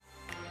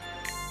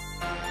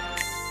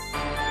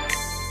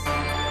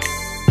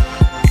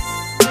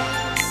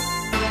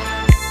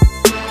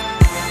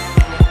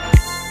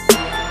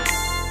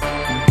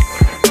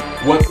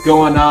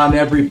Going on,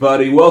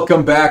 everybody?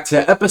 Welcome back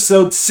to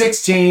episode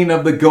 16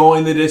 of the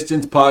Going the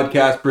Distance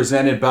podcast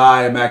presented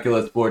by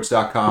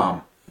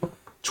ImmaculateSports.com.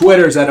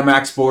 Twitter's at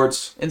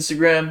ImmacSports.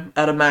 Instagram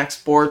at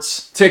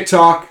ImmacSports.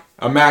 TikTok,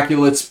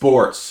 Immaculate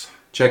Sports.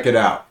 Check it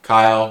out.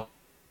 Kyle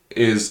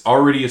is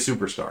already a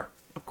superstar.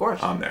 Of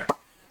course. On there.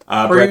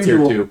 Brett's here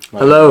too.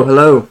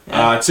 Hello.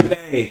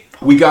 Today,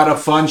 we got a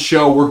fun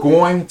show. We're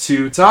going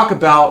to talk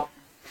about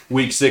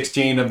Week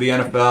 16 of the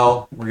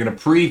NFL. We're going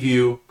to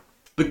preview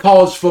the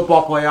college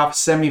football playoff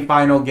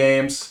semifinal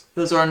games.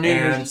 Those are our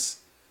and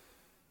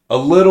a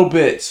little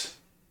bit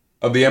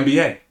of the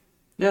NBA.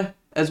 Yeah,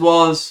 as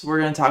well as we're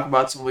going to talk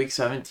about some Week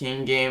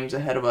 17 games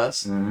ahead of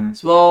us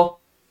as well,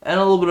 and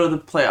a little bit of the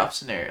playoff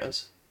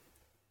scenarios.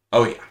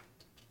 Oh, yeah.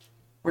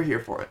 We're here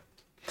for it.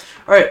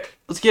 All right,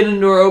 let's get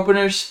into our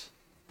openers.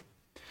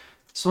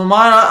 So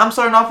I'm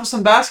starting off with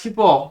some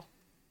basketball.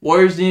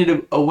 Warriors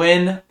needed a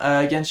win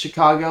against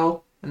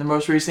Chicago in the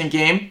most recent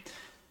game.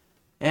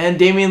 And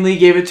Damian Lee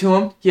gave it to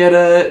him. He had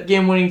a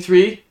game-winning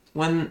three.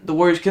 When the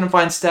Warriors couldn't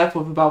find Steph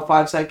with about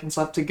 5 seconds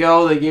left to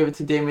go, they gave it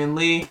to Damian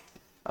Lee.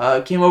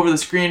 Came over the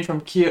screen from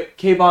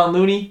Kayvon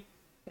Looney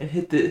and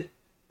hit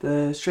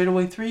the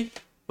straightaway three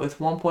with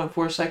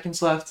 1.4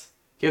 seconds left.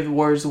 Gave the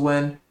Warriors the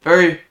win.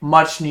 Very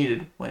much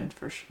needed win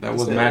for sure. That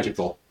was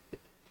magical.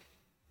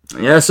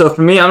 Yeah, so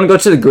for me, I'm going to go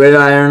to the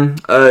gridiron.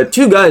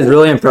 Two guys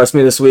really impressed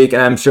me this week,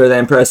 and I'm sure they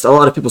impressed a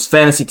lot of people's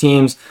fantasy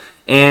teams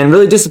and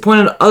really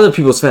disappointed other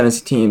people's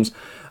fantasy teams.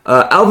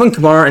 Alvin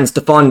Kamara and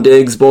Stephon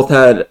Diggs both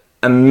had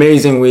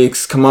amazing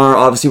weeks. Kamara,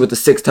 obviously, with the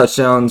 6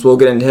 touchdowns. We'll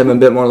get into him a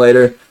bit more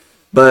later.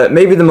 But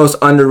maybe the most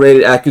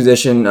underrated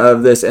acquisition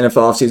of this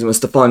NFL offseason was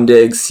Stephon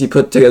Diggs. He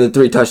put together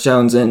 3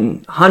 touchdowns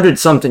and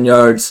 100-something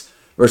yards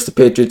versus the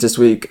Patriots this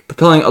week,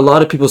 propelling a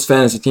lot of people's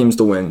fantasy teams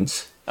to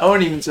wins. I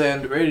wouldn't even say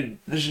underrated.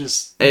 It's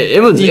just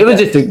it was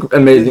just an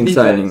amazing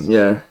signing.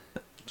 Yeah.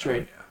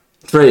 Trade.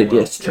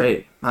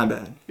 Trade. My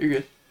bad. You're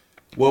good.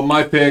 Well,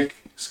 my pick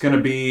is going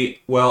to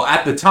be, well,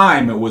 at the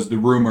time, it was the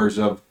rumors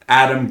of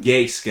Adam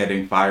Gase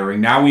getting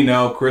firing. Now we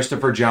know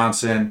Christopher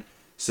Johnson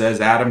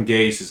says Adam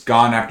Gase is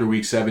gone after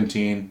Week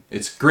 17.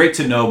 It's great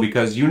to know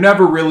because you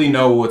never really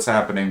know what's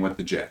happening with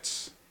the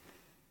Jets.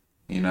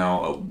 You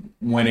know,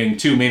 winning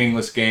 2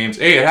 meaningless games.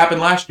 Hey, it happened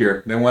last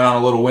year. They went on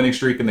a little winning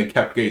streak and they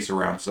kept Gase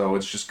around. So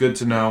it's just good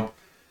to know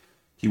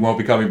he won't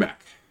be coming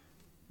back.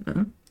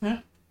 Mm-hmm. Yeah.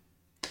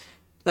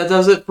 That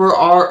does it for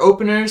our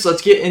openers.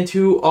 Let's get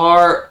into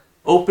our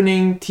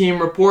opening team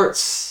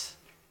reports.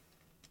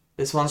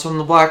 This one's from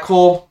the Black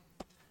Hole.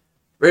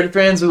 Raider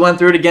fans, we went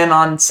through it again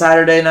on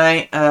Saturday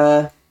night.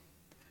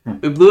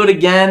 We blew it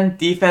again.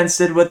 Defense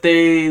did what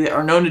they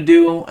are known to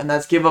do, and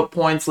that's give up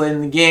points late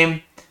in the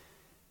game.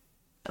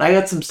 And I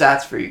got some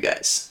stats for you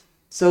guys.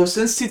 So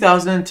since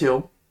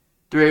 2002,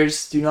 the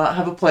Raiders do not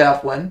have a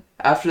playoff win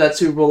after that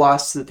Super Bowl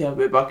loss to the Tampa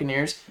Bay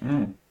Buccaneers.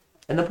 And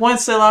the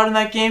points they allowed in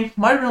that game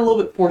might have been a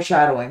little bit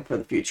foreshadowing for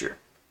the future.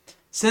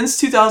 Since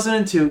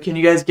 2002, can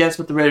you guys guess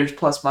what the Raiders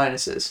plus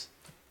minus is?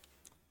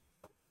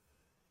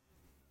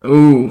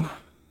 Ooh.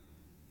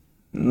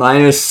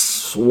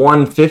 Minus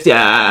 150.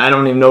 I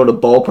don't even know to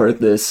ballpark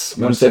this.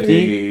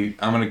 150?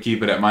 I'm going to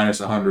keep it at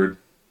minus 100.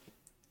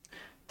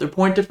 Their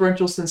point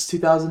differential since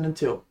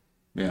 2002.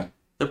 Yeah.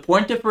 The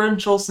point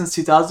differential since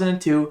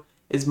 2002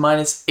 is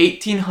minus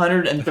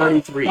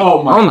 1,833.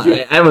 Oh my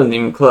God. I wasn't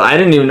even close. I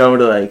didn't even know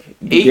to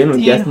begin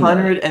with guessing.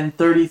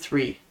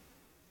 1,833.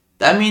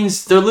 That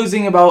means they're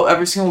losing about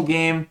every single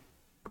game,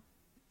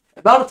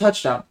 about a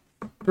touchdown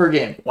per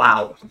game.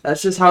 Wow.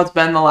 That's just how it's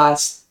been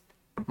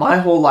my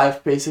whole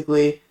life,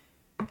 basically.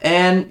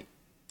 And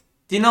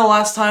do you know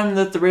last time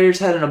that the Raiders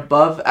had an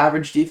above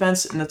average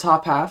defense in the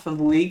top half of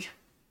the league?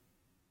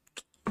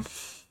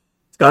 It's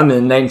gotten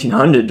in the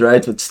 1900s,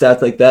 right? With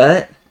stats like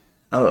that.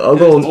 I'll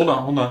go. Hold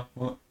on.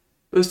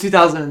 It was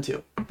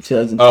 2002.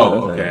 2002.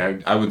 Oh,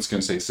 okay. I was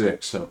going to say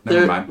 6, so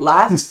never mind.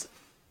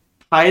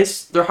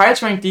 Their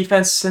highest ranked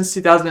defense since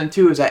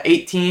 2002 is at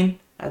 18.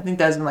 I think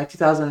that's been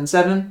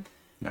 2007.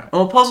 Yeah. And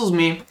what puzzles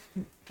me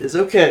is,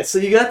 okay, so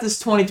you got this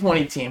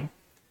 2020 team.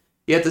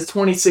 You got this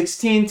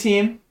 2016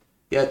 team.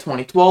 You got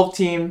 2012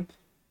 team.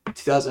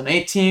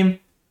 2008 team.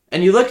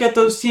 And you look at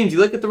those teams. You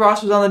look at the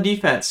rosters on the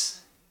defense.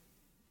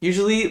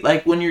 Usually,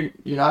 when you're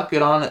not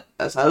good on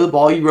that side of the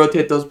ball, you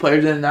rotate those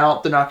players in and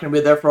out. They're not going to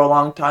be there for a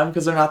long time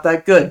because they're not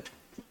that good.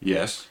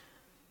 Yes.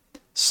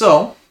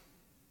 So,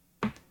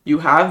 you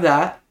have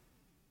that.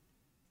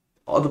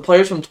 All the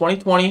players from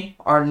 2020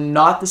 are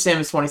not the same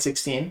as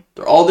 2016.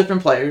 They're all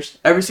different players.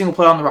 Every single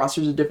player on the roster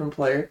is a different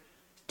player.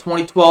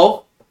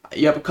 2012,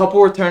 you have a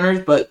couple returners,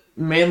 but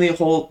mainly a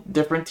whole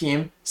different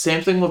team.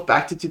 Same thing with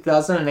back to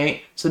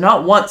 2008. So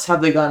not once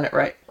have they gotten it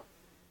right.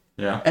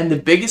 Yeah. And the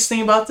biggest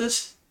thing about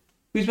this,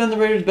 who's been the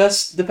Raiders'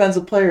 best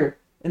defensive player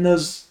in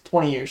those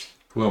 20 years?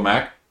 Khalil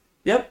Mack?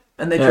 Yep,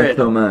 and they traded.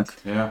 Khalil Mack.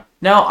 Yeah.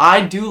 Now,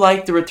 I do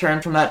like the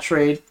return from that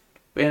trade.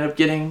 We ended up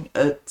getting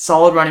a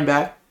solid running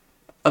back.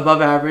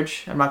 Above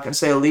average. I'm not going to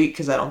say elite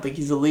because I don't think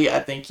he's elite. I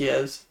think he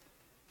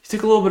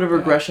took a little bit of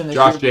regression this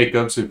Josh year.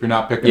 Jacobs, if you're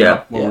not picking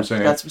up what we're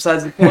saying. That's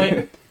besides the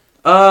point.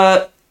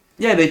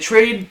 They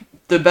trade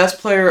the best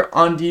player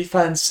on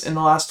defense in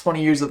the last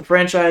 20 years of the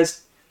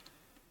franchise.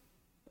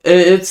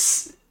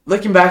 It's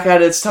looking back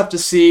at it, it's tough to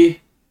see,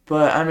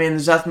 but I mean,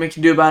 there's nothing we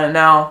can do about it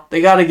now.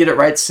 They got to get it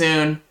right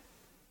soon.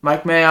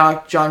 Mike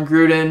Mayock, John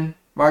Gruden,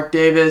 Mark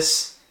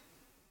Davis.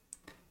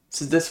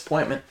 It's a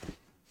disappointment.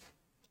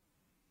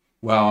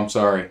 Well, I'm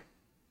sorry,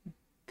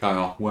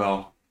 Kyle.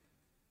 Well,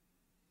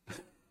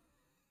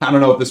 I don't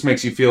know if this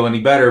makes you feel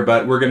any better,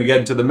 but we're going to get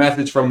into the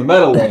message from the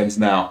Meadowlands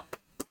now.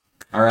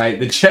 All right,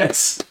 the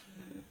Jets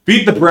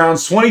beat the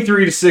Browns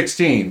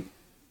 23-16.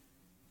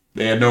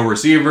 They had no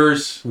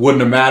receivers.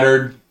 Wouldn't have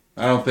mattered.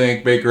 I don't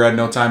think Baker had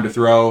no time to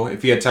throw.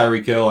 If he had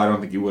Tyreek Hill, I don't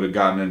think he would have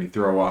gotten any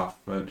throw off.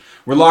 But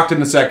we're locked in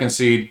the second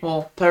seed.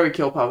 Well, Tyreek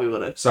Hill probably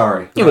would have.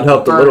 Sorry. It would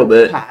help a little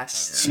bit.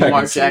 Past Yeah.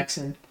 Lamar Second seed.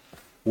 Jackson.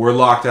 We're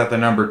locked at the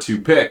number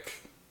 2 pick.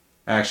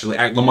 Actually,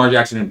 Lamar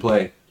Jackson didn't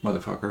play,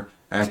 motherfucker.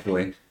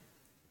 Actually.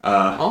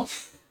 Well,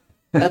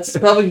 that's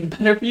probably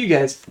better for you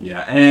guys.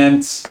 Yeah,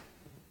 and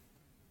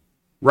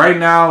right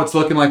now it's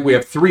looking like we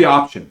have 3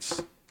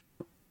 options.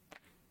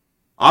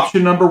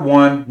 Option number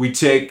 1, we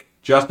take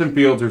Justin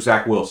Fields or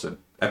Zach Wilson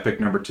at pick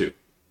number 2.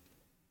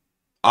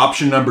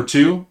 Option number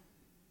 2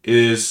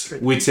 is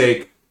we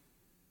take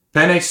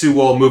Penei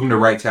Sewell, move him to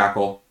right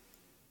tackle.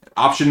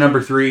 Option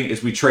number 3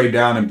 is we trade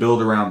down and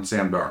build around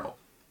Sam Darnold.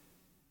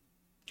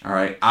 All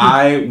right,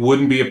 I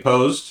wouldn't be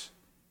opposed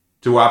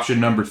to option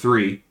number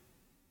 3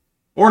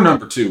 or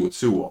number 2 with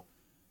Sewell.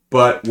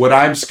 But what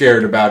I'm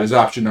scared about is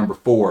option number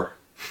 4.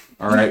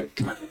 All right.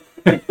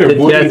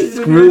 Yes,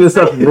 screw this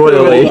up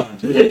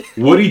royally.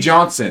 Woody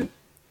Johnson,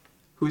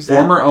 Who's that?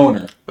 former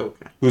owner,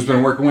 Okay. who's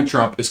been working with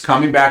Trump, is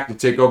coming back to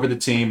take over the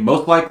team,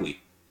 most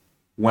likely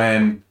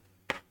when,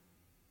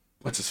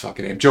 what's his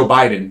fucking name? Joe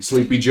Biden,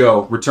 Sleepy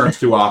Joe, returns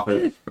to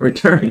office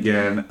Return.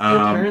 again.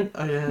 Return?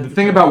 Oh, yeah. The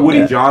thing about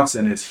Woody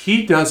Johnson is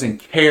he doesn't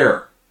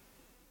care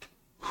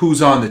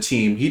who's on the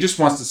team. He just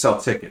wants to sell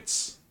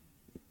tickets.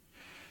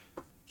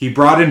 He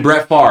brought in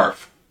Brett Favre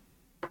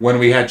when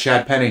we had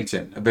Chad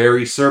Pennington, a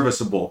very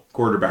serviceable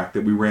quarterback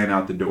that we ran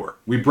out the door.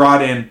 We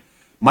brought in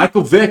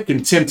Michael Vick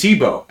and Tim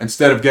Tebow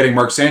instead of getting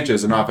Mark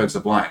Sanchez an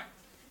offensive line.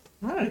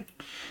 All right.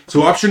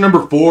 So option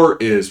number 4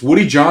 is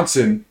Woody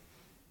Johnson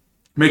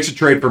makes a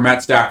trade for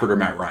Matt Stafford or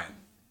Matt Ryan.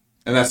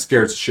 And that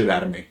scares the shit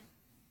out of me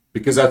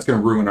because that's going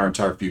to ruin our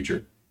entire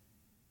future.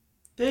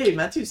 Hey,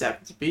 Matthew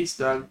Stafford's a beast,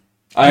 dog.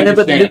 I Yeah,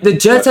 but understand. the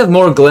Jets have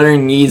more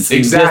glaring needs than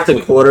Exactly.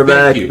 just a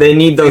quarterback. Thank you. They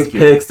need those Thank you.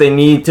 picks. They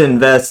need to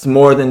invest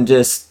more than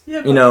just,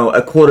 Yeah,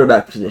 a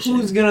quarterback position.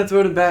 Who's going to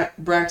throw to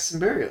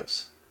Braxton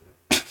Berrios?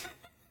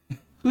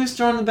 Who's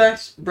throwing the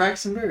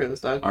Braxton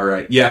Berrios, dog? All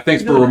right. Yeah,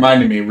 thanks for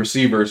reminding me.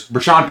 Receivers.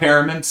 Rashawn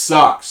Perriman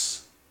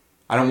sucks.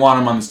 I don't want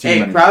him on this team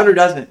Hey, anymore. Crowder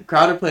doesn't.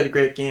 Crowder played a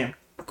great game.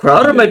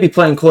 Crowder might be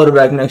playing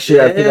quarterback next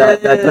year after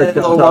that touchdown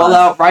little toss. roll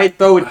out right,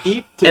 throw it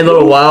deep. And a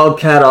little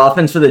wildcat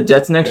offense for the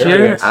Jets next There it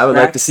year. is. I would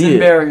like to see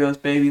it. Berrios,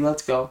 baby.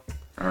 Let's go.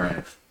 All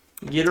right.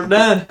 Get her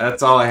done.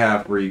 That's all I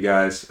have for you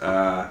guys. It's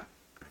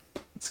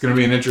going to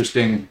be an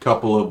interesting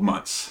couple of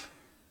months.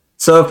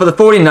 So for the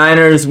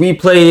 49ers, we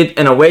played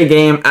an away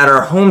game at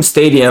our home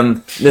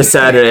stadium this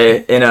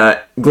Saturday in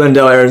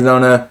Glendale,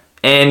 Arizona,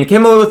 and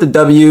came away with a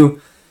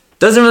W.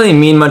 Doesn't really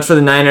mean much for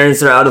the Niners.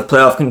 They're out of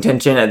playoff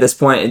contention at this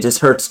point. It just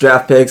hurts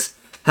draft picks.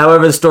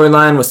 However, the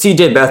storyline was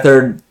C.J.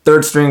 Beathard,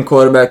 third-string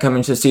quarterback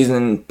coming to the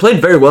season. Played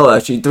very well,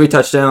 actually. 3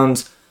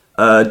 touchdowns.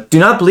 Do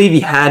not believe he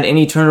had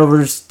any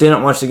turnovers.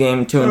 Didn't watch the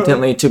game too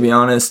intently, to be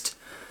honest.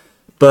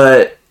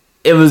 But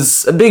it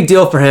was a big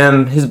deal for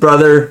him. His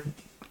brother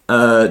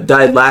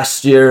died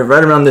last year,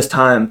 right around this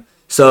time.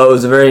 So it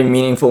was a very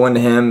meaningful one to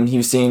him. He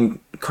was seen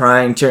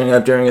crying, tearing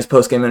up during his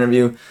post-game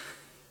interview.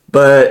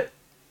 But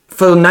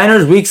for the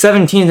Niners, Week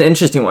 17 is an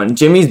interesting one.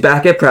 Jimmy's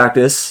back at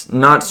practice.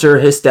 Not sure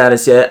his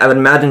status yet. I would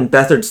imagine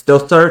Beathard still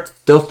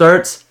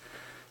starts.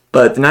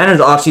 But the Niners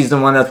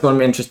offseason one, that's going to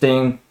be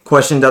interesting.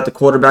 Questions at the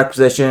quarterback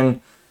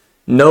position.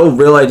 No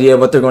real idea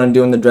what they're going to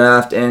do in the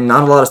draft. And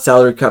not a lot of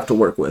salary cap to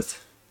work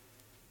with.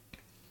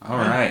 All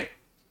right.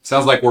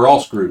 Sounds like we're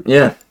all screwed.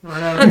 Yeah.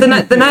 And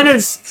the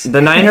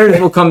Niners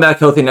will come back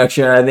healthy next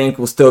year. And I think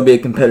will still be a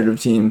competitive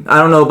team. I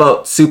don't know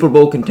about Super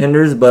Bowl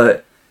contenders,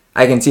 but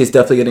I can see it's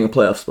definitely getting a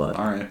playoff spot.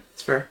 All right.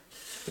 It's fair.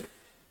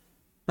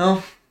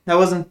 Well, that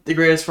wasn't the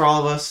greatest for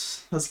all of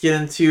us. Let's get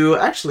into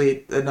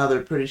actually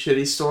another pretty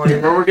shitty story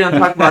where we're going to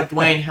talk about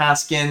Dwayne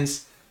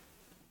Haskins.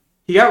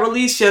 He got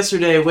released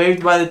yesterday,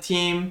 waived by the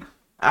team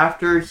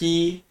after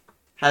he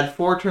had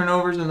 4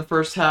 turnovers in the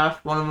first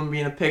half, one of them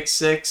being a pick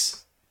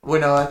 6.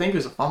 Wait, no, I think it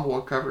was a fumble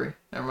recovery.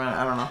 Never mind,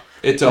 I don't know.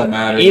 It don't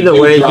matter. Either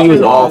way, he was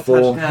dropping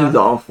awful. touchdown. He was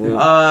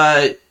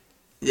awful.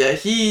 Yeah,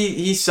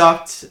 he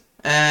sucked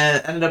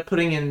and ended up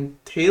putting in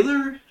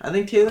Taylor. I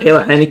think Taylor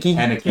Heineke.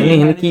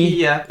 Heineke,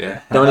 yeah.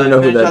 Yeah. Don't even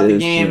know who finished that out the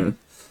is. game.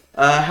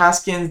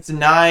 Haskins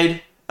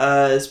denied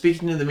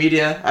speaking to the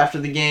media after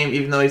the game,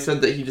 even though he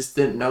said that he just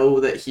didn't know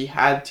that he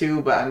had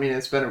to. But I mean,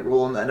 it's been a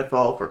rule in the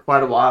NFL for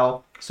quite a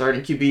while.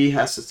 Starting QB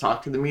has to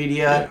talk to the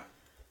media.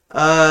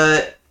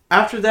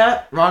 After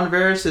that, Ron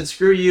Rivera said,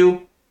 "Screw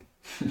you.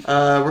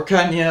 We're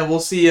cutting you. We'll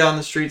see you on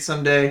the street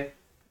someday."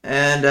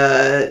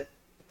 And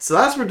So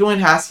that's where Dwayne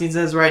Haskins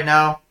is right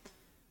now.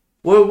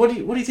 What do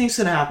you think's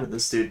gonna happen to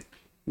this dude?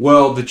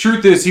 Well, the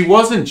truth is he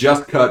wasn't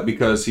just cut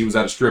because he was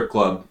at a strip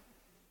club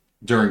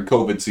during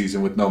COVID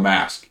season with no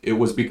mask. It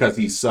was because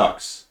he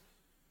sucks.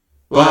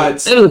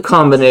 But It was a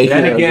combination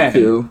then again, of the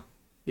two.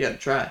 You gotta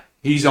try.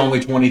 he's only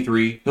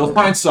 23. He'll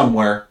find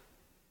somewhere.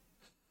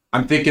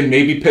 I'm thinking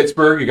maybe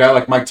Pittsburgh. A guy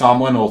like Mike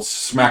Tomlin will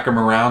smack him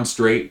around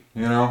straight,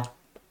 you know.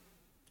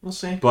 We'll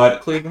see.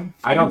 But Cleveland.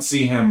 I don't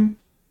see him,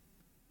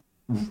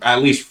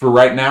 at least for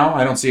right now,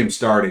 I don't see him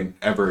starting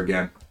ever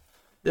again.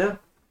 Yeah.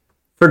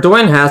 For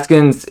Dwayne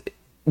Haskins,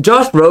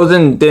 Josh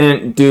Rosen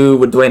didn't do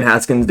what Dwayne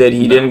Haskins did.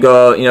 He didn't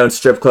go, to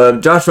strip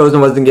club. Josh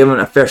Rosen wasn't given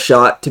a fair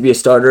shot to be a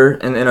starter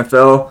in the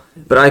NFL.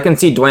 But I can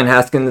see Dwayne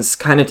Haskins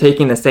kind of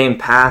taking the same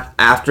path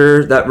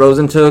after that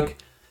Rosen took.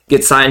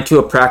 Get signed to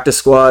a practice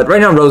squad.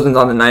 Right now, Rosen's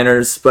on the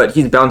Niners, but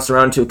he's bounced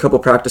around to a couple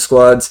practice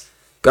squads.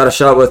 Got a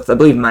shot with, I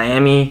believe,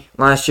 Miami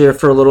last year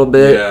for a little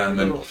bit. Yeah, and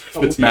then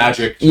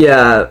Fitzmagic.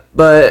 Yeah,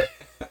 but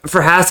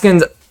for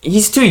Haskins,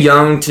 he's too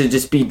young to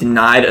just be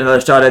denied another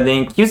shot, I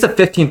think. He was the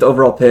 15th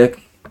overall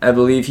pick, I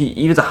believe.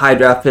 He was a high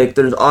draft pick.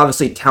 There's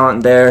obviously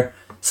talent there.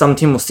 Some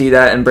team will see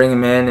that and bring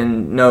him in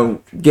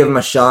and, give him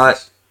a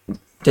shot,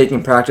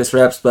 taking practice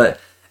reps. But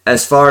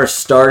as far as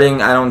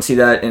starting, I don't see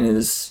that in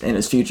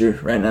his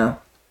future right now.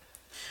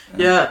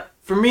 Yeah,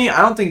 for me,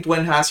 I don't think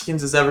Dwayne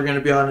Haskins is ever going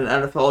to be on an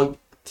NFL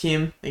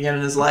team again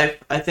in his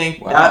life. I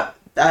think that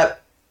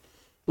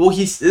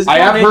he's. I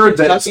have heard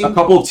that a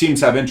couple of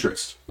teams have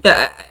interest.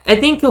 Yeah, I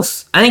think he'll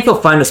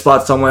find a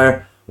spot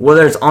somewhere.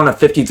 Whether it's on a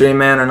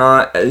 53-man or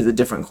not is a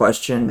different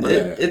question. But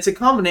it's a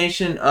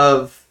combination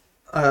of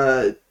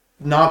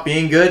not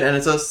being good, and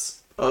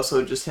it's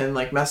also just him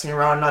messing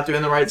around, not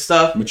doing the right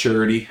stuff.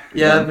 Maturity.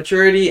 Yeah,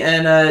 maturity.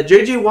 And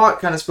J.J. Watt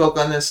kind of spoke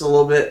on this a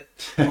little bit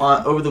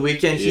over the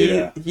weekend.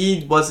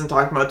 He wasn't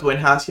talking about Dwayne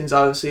Haskins.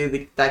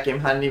 Obviously, that game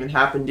hadn't even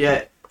happened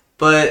yet.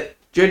 But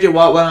J.J.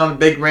 Watt went on a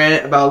big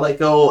rant about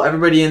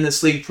everybody in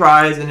this league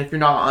tries, and if you're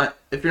not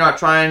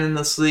trying in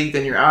this league,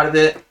 then you're out of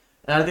it.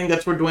 And I think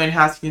that's where Dwayne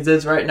Haskins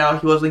is right now.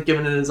 He wasn't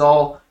giving it his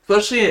all,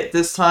 especially at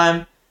this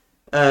time.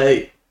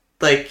 Going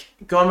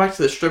back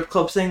to the strip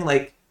club thing,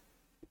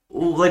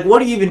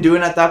 what are you even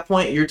doing at that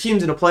point? Your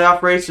team's in a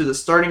playoff race, you're the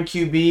starting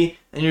QB,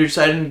 and you're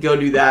deciding to go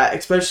do that.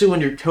 Especially when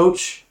your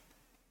coach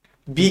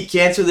beat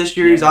cancer this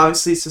year. Yeah. He's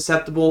obviously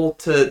susceptible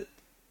to,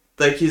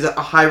 he's a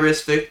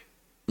high-risk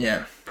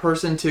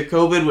person to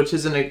COVID, which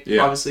isn't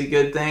obviously a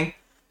good thing.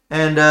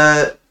 And,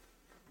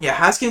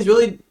 Haskins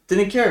really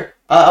didn't care.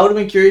 I would have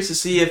been curious to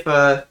see if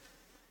they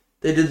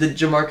did the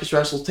Jamarcus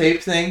Russell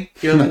tape thing.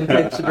 Give him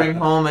tapes to bring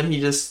home, and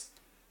he just...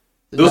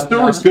 Those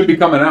stories could be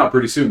coming out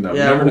pretty soon, though.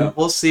 Yeah,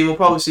 we'll see. We'll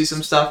probably see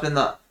some stuff in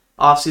the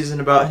offseason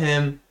about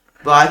him.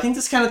 But I think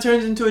this kind of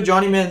turns into a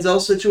Johnny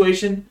Manziel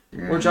situation,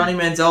 where Johnny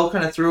Manziel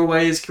kind of threw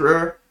away his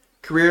career,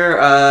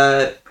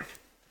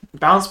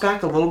 bounced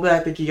back a little bit. I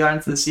think he got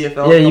into the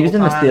CFL. Yeah, he was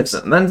in the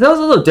CFL. Manziel's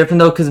a little different,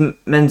 though, because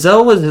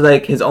Manziel was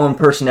his own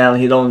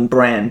personality, his own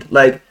brand.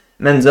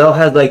 Manziel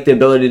has the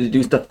ability to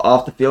do stuff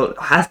off the field.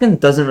 Haskins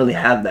doesn't really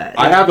have that.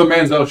 I have a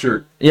Manziel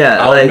shirt.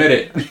 Yeah, I'll admit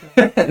it.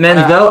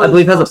 Manziel, I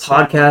believe, has a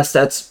podcast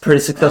that's pretty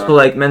successful.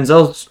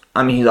 Manziel's,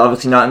 he's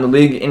obviously not in the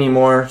league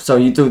anymore, so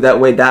you took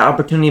that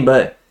opportunity.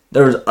 But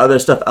there was other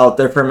stuff out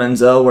there for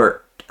Manziel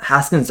where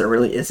Haskins there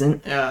really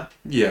isn't. Yeah.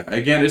 Yeah.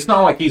 Again, it's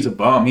not like he's a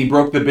bum. He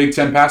broke the Big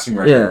Ten passing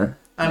record.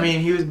 Yeah.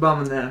 He was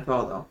bum in the NFL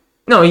though.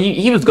 No,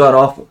 he was god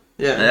awful.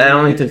 Yeah. I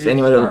don't think there's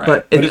anyone else.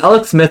 But is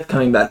Alex Smith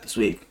coming back this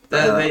week?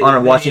 On a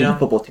Washington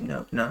football team,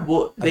 no.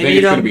 Well, I think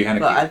it's going to be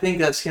Henneke. But I think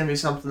that's going to be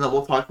something that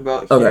we'll talk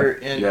about here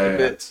in a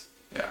bit.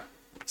 Yeah.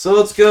 So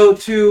let's go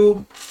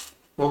to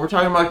we're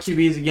talking about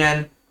QBs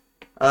again.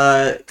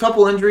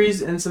 Couple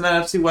injuries in some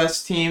NFC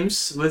West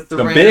teams with the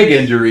Rams, big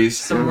injuries.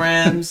 Some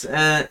Rams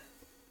and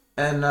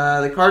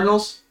the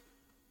Cardinals,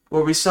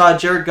 where we saw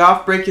Jared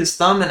Goff break his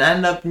thumb and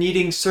end up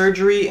needing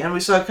surgery, and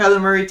we saw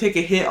Kyler Murray take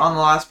a hit on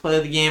the last play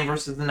of the game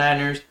versus the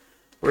Niners,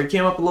 where he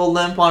came up a little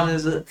limp on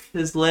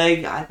his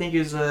leg. I think it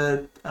was I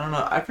don't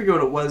know, I forget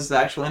what it was, the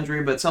actual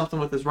injury, but something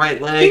with his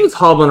right leg. He was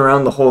hobbling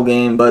around the whole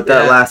game, but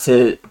that last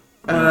hit...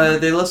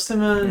 They list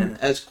him in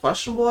as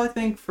questionable, I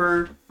think,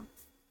 for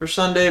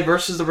Sunday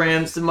versus the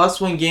Rams. The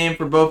must-win game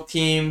for both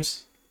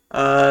teams,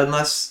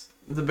 unless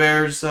the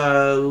Bears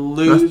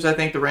lose. I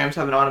think the Rams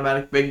have an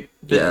automatic big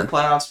bid in the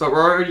playoffs, but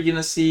we're already going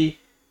to see,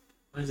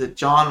 what is it,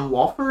 John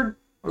Wolford?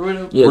 We're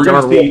going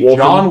to see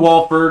John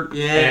Wolford.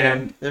 Yeah,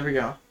 and there we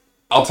go.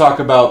 I'll talk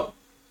about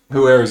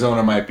who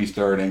Arizona might be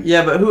starting.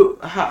 Yeah, but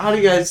how do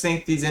you guys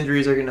think these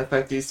injuries are going to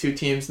affect these two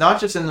teams,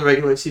 not just in the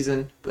regular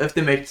season, but if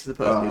they make it to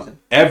the postseason?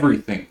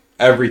 Everything.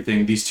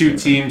 These two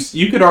teams,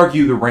 you could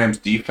argue the Rams'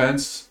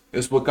 defense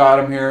is what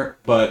got them here,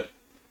 but,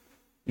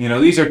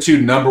 these are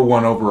two number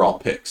one overall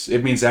picks.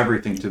 It means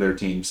everything to their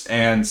teams.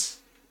 And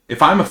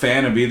if I'm a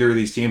fan of either of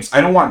these teams,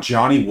 I don't want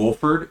Johnny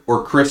Wolford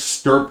or Chris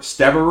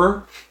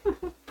Steverer.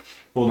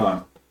 Hold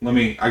on.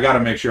 I got to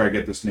make sure I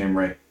get this name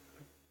right.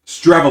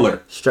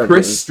 Streveler.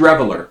 Chris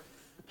Streveler.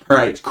 All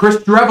right. Chris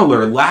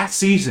Streveler last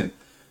season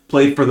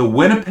played for the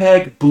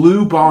Winnipeg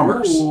Blue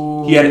Bombers.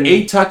 Ooh. He had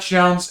 8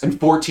 touchdowns and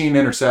 14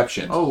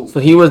 interceptions. Oh, So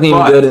he wasn't even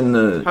But- good in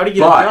the. how do you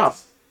get a job?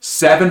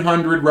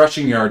 700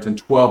 rushing yards and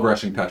 12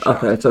 rushing touchdowns.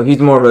 Okay, so he's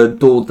more of a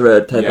dual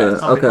threat type Yeah.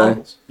 of. How many Okay.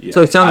 fumbles? Yeah.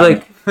 So it sounds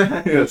like.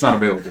 It's not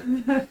available.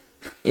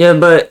 Yeah,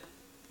 but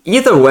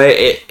either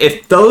way,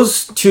 if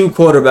those two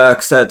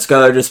quarterbacks that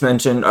Skylar just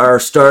mentioned are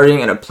starting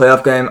in a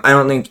playoff game, I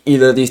don't think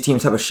either of these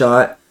teams have a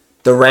shot.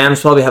 The Rams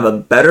probably have a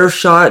better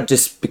shot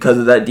just because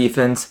of that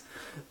defense.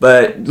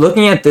 But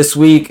looking at this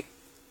week,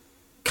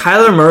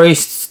 Kyler Murray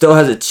still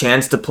has a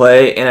chance to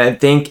play, and I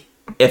think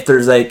if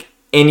there's like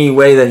any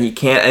way that he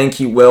can't, I think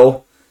he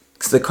will,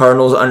 because the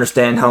Cardinals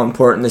understand how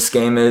important this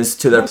game is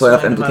to their Must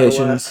playoff win no matter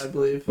implications. what, I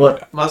believe.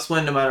 What? Must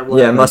win no matter what.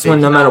 Yeah, must They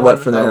win no cannot matter what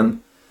win for without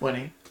them.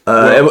 Winning.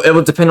 It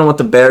will depend on what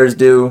the Bears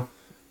do,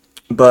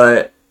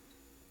 but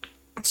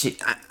see,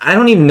 I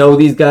don't even know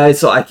these guys,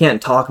 so I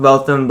can't talk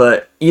about them.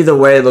 But either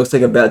way, it looks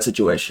like a bad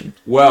situation.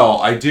 Well,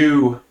 I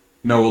do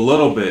know a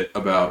little bit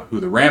about who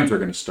the Rams are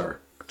going to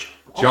start.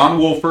 John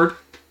Wolford.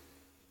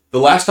 The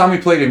last time he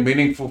played a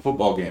meaningful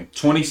football game,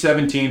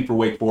 2017 for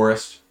Wake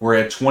Forest, where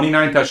he had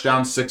 29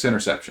 touchdowns, 6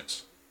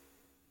 interceptions.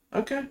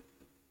 Okay.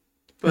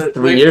 But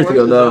 3 Wake years Forest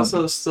ago, is though.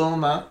 also still in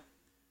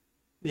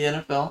the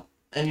NFL.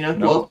 And you know who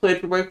No. else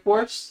played for Wake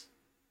Forest?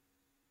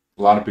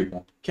 A lot of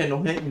people.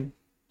 Kendall Hinton.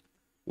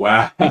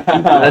 Wow.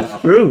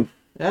 That's true.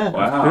 Yeah.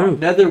 Wow. True.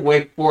 Another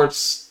Wake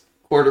Forest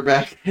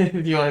quarterback,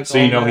 if you want to So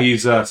call you him know that.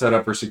 he's set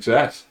up for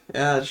success.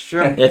 Yeah, that's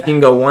true. If you can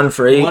go 1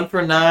 for 8, 1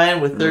 for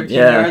 9 with 13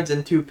 Yeah. yards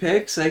and 2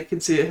 picks. I can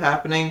see it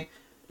happening.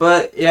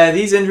 But yeah,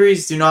 these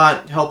injuries do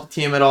not help the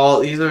team at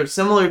all. These are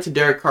similar to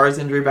Derek Carr's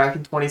injury back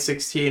in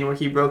 2016 where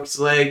he broke his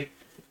leg.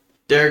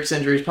 Derek's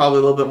injury is probably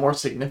a little bit more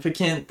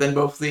significant than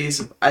both of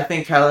these. I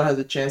think Kyler has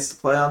a chance to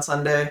play on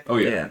Sunday. Oh,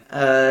 yeah.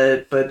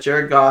 But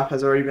Jared Goff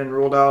has already been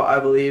ruled out, I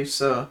believe.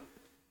 So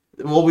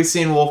we'll be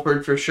seeing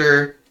Wolford for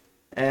sure.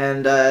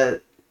 And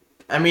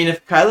I mean,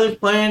 if Kyler's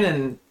playing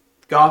and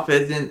Goff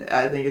isn't,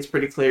 I think it's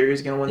pretty clear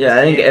he's going to win yeah,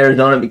 this I think game.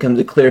 Arizona becomes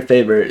a clear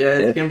favorite. Yeah,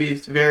 it's If- going to be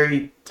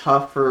very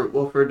tough for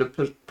Wolford to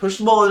push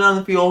the ball down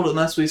the field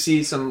unless we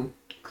see some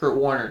Kurt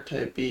Warner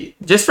type beat.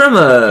 just from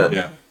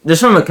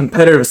a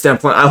competitive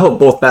standpoint, I hope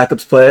both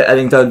backups play. I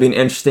think that would be an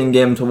interesting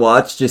game to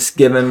watch, just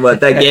given what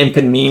that game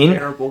could mean.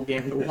 Terrible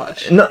game to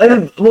watch. No,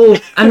 well,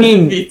 I It'd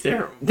mean, be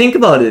terrible. think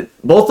about it.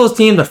 Both those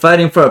teams are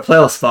fighting for a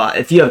playoff spot.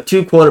 If you have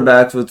two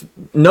quarterbacks with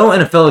no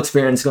NFL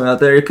experience going out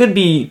there, it could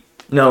be,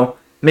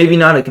 maybe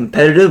not a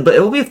competitive, but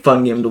it will be a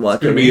fun game to watch.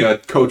 It's going to be a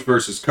coach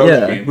versus coach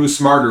Yeah. game. Who's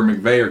smarter,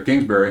 McVay or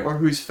Kingsbury? Or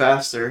who's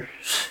faster.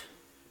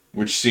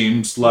 Which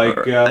seems like...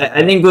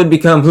 I think it would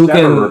become who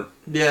Federer.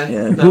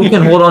 who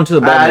can hold on to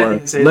the I ball didn't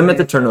more, say limit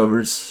that. the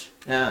turnovers.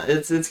 Yeah,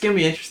 it's gonna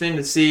be interesting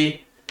to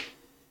see.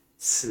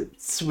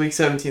 It's week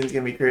 17 is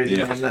gonna be crazy,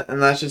 Yeah.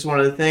 and that's just one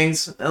of the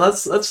things. And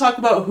let's talk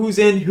about who's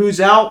in,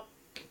 who's out.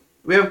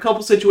 We have a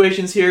couple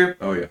situations here.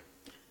 Oh, yeah.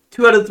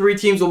 2 out of the 3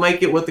 teams will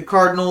make it with the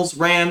Cardinals,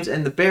 Rams,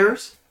 and the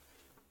Bears.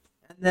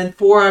 And then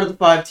 4 out of the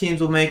 5 teams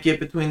will make it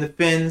between the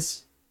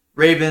Finns,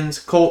 Ravens,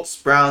 Colts,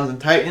 Browns,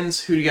 and Titans.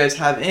 Who do you guys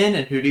have in,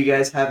 and who do you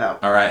guys have out?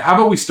 All right. How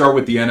about we start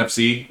with the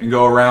NFC and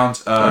go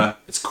around?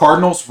 It's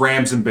Cardinals,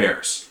 Rams, and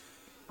Bears.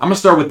 I'm going to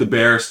start with the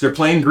Bears. They're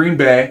playing Green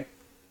Bay.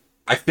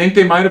 I think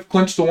they might have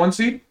clinched the 1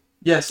 seed.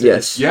 Yes.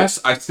 Yes. Yes,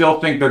 I still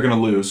think they're going to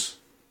lose.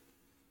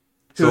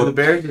 So the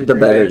Bears. Or The Green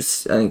Bay?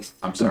 Bears. I think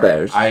I'm the sorry.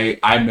 Bears. I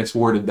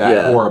misworded that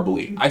Yeah.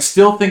 horribly. I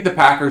still think the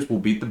Packers will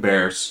beat the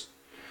Bears.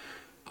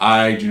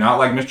 I do not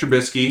like Mr.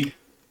 Trubisky.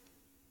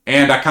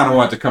 And I kind of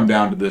want it to come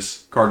down to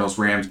this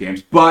Cardinals-Rams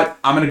games. But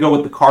I'm going to go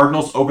with the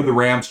Cardinals over the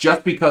Rams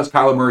just because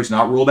Kyler Murray's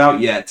not ruled out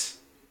yet.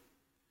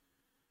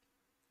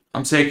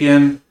 I'm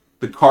taking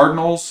the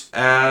Cardinals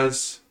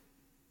as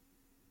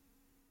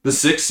the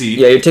 6th seed.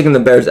 Yeah, you're taking the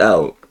Bears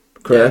out,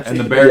 correct? And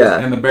the Bears Yeah.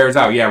 and the Bears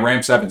out. Yeah,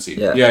 Rams 7th seed.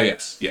 Yeah.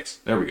 Yes.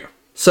 There we go.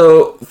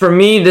 So for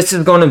me, this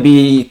is going to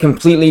be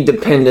completely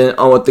dependent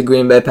on what the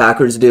Green Bay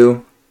Packers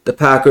do. The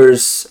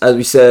Packers, as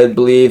we said,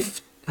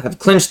 have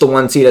clinched the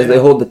 1 seed as they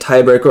hold the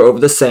tiebreaker over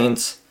the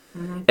Saints.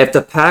 If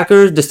the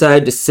Packers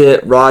decide to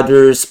sit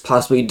Rodgers,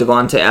 possibly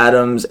Devontae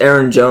Adams,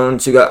 Aaron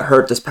Jones, who got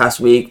hurt this past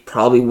week,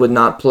 probably would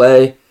not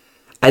play.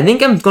 I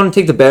think I'm going to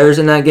take the Bears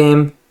in that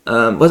game.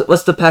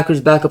 What's the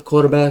Packers' backup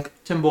quarterback?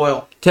 Tim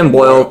Boyle. Tim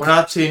Boyle. We're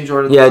not seeing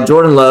Jordan. Yeah, Love.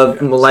 Jordan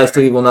Love will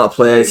likely will not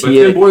play. But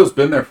Tim Boyle's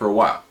been there for a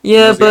while.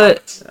 Yeah, Let's be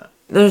honest.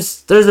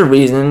 but there's a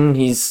reason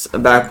he's a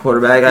back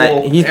quarterback.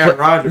 Well, Aaron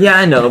Rodgers. Yeah,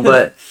 I know,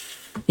 but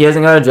he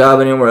hasn't got a job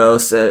anywhere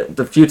else.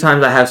 The few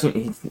times I have seen,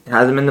 he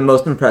hasn't been the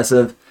most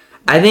impressive.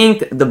 I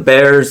think the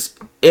Bears,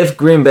 if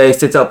Green Bay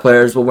sits out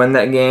players, will win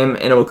that game,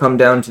 and it will come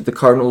down to the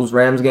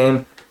Cardinals-Rams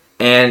game.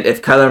 And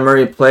if Kyler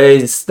Murray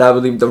plays, that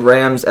would leave the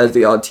Rams as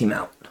the odd team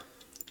out.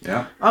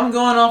 Yeah. I'm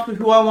going off of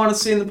who I want to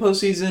see in the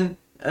postseason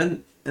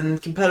and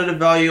competitive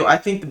value. I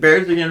think the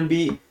Bears are going to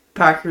beat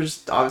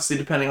Packers, obviously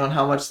depending on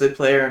how much they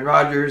play Aaron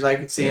Rodgers. I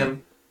could see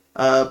him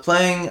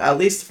playing at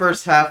least the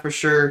first half for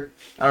sure.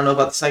 I don't know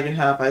about the second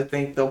half. I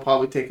think they'll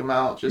probably take him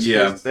out just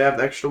because they have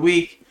the extra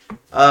week.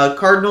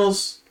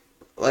 Cardinals,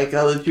 like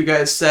the 2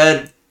 guys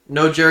said,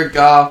 no Jared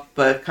Goff,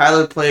 but if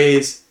Kyler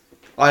plays,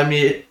 I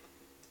mean, it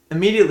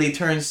immediately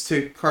turns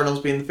to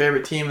Cardinals being the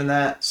favorite team in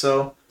that.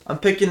 So I'm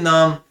picking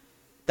them.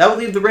 That would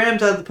leave the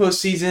Rams out of the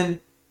postseason,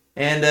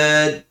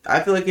 and I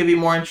feel like it'd be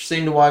more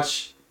interesting to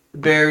watch the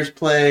Bears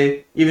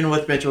play, even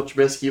with Mitchell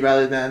Trubisky,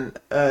 rather than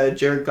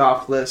Jared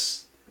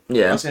Goff-less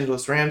Los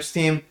Angeles Rams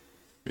team.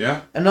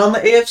 Yeah. And on the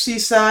AFC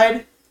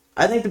side,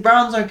 I think the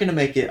Browns aren't going to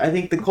make it. I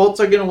think the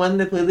Colts are going to win.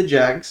 They play the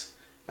Jags.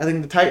 I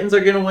think the Titans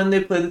are going to win.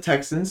 They play the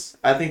Texans.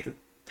 I think the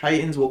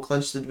Titans will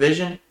clinch the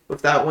division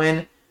with that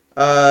win.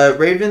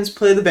 Ravens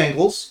play the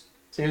Bengals.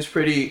 Seems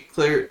pretty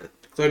clear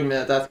to me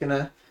that that's going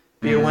to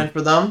be a win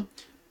for them.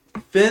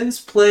 Finns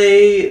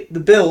play the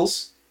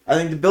Bills. I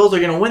think the Bills are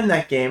going to win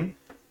that game.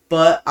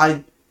 But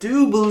I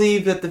do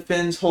believe that the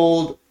Finns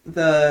hold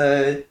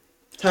the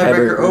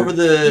tiebreaker over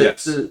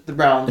the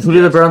Browns. Who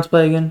do the Browns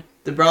play again?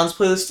 The Browns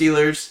play the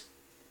Steelers.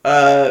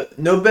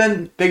 No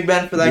Big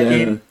Ben for that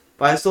game.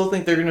 But I still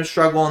think they're going to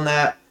struggle in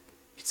that,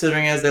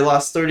 considering as they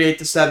lost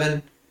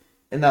 38-7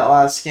 in that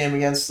last game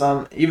against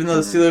them. Even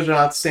though the Steelers are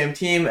not the same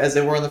team as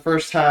they were in the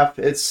first half,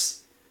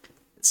 it's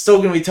still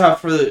going to be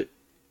tough for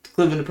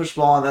Cleveland to push the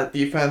ball on that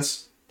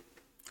defense.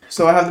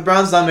 So I have the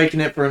Browns not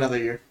making it for another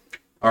year.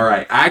 All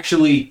right. I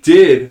actually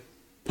did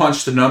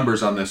punch the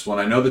numbers on this one.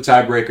 I know the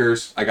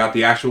tiebreakers. I got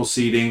the actual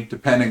seeding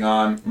depending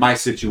on my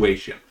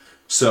situation.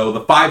 So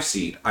the 5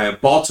 seed, I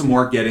have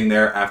Baltimore getting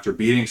there after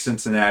beating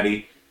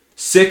Cincinnati.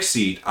 6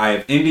 seed, I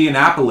have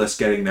Indianapolis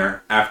getting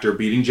there after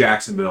beating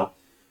Jacksonville.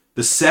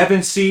 The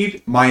 7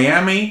 seed,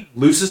 Miami,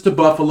 loses to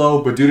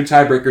Buffalo, but due to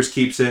tiebreakers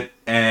keeps it.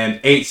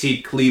 And 8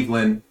 seed,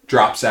 Cleveland,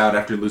 drops out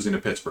after losing to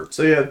Pittsburgh.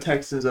 So you have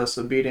Texans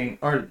also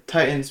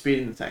Titans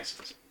beating the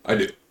Texans. I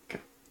do.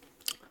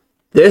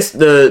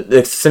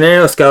 The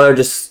scenario Skylar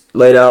just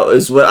laid out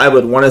is what I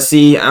would want to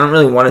see. I don't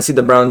really want to see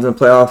the Browns in the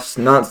playoffs.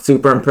 Not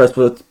super impressed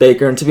with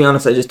Baker, and to be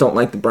honest, I just don't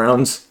like the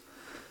Browns.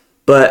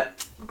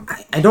 But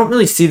I don't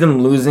really see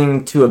them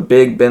losing to a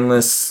big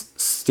Benless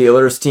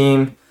Steelers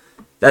team.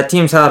 That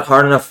team's had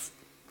hard enough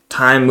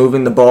time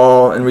moving the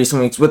ball in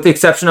recent weeks, with the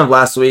exception of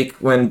last week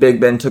when Big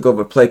Ben took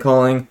over play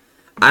calling.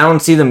 I don't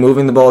see them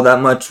moving the ball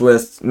that much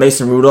with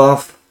Mason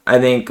Rudolph. I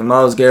think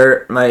Myles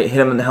Garrett might hit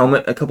him in the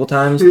helmet a couple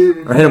times,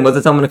 or hit him with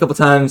his helmet a couple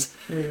times.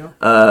 There you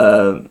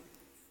go.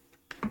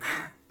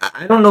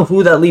 I don't know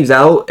who that leaves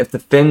out. If the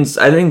Finns,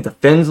 I think the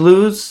Finns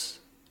lose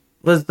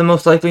was the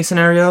most likely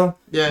scenario.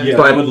 Yeah,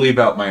 so I would leave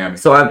out Miami.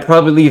 So I'd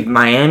probably leave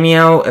Miami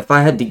out if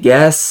I had to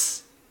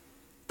guess.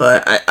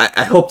 But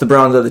I hope the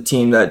Browns are the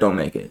team that don't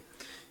make it.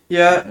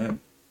 Yeah,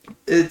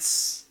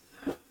 it's...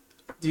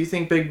 Do you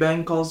think Big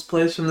Ben calls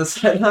plays from the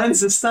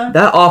sidelines this time?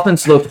 That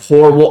offense looked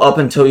horrible up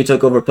until he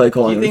took over play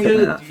calling.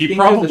 He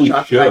probably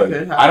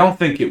should. I don't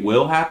think it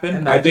will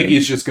happen. I think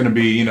he's just going to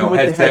be,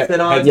 headset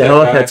on. Yeah,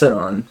 he'll have headset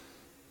on.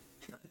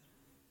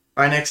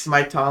 Right next to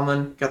Mike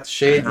Tomlin, got the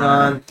shades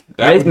on.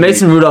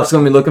 Mason Rudolph's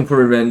going to be looking for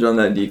revenge on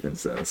that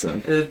defense, though. So.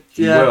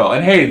 He will.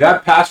 And hey,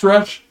 that pass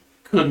rush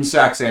couldn't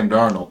sack Sam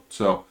Darnold.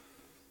 So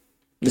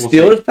the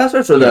Steelers pass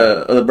rush or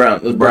the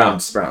Browns? The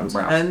Browns.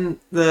 And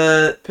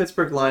the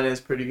Pittsburgh line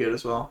is pretty good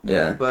as well.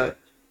 Yeah. But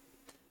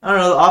I don't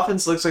know. The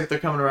offense looks like they're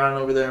coming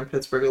around over there in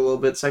Pittsburgh a little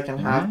bit. Second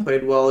half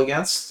played well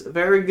against a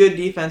very good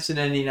defense in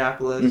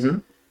Indianapolis.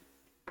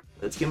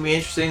 It's going to be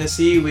interesting to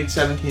see. Week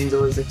 17 is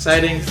always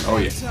exciting. Oh,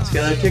 yeah.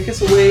 Skylar, take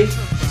us away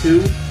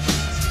to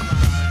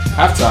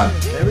halftime.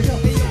 There we go.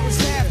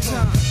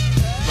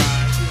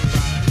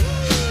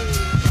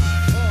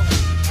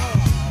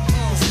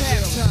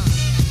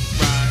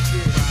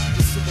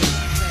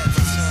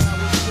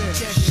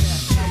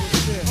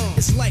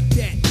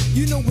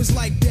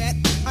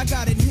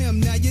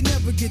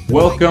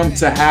 Welcome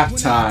to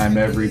halftime,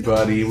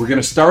 everybody. We're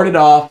going to start it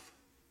off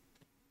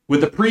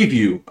with a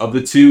preview of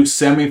the 2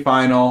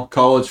 semifinal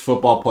college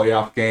football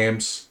playoff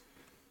games.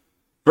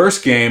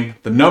 First game,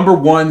 the number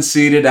 1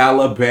 seeded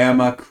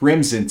Alabama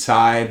Crimson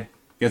Tide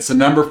against the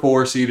number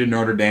 4 seeded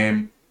Notre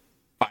Dame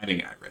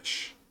Fighting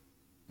Irish.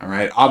 All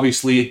right,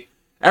 obviously,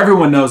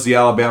 everyone knows the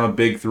Alabama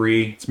Big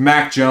Three. It's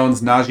Mac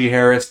Jones, Najee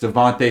Harris,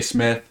 Devontae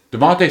Smith.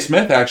 Devontae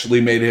Smith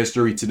actually made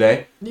history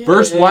today.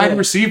 First wide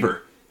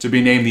receiver to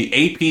be named the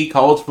AP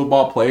College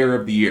Football Player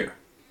of the Year.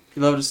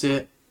 You love to see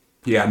it.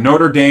 Yeah,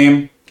 Notre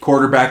Dame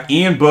quarterback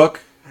Ian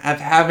Book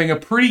having a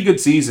pretty good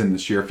season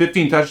this year.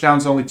 15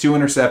 touchdowns, only 2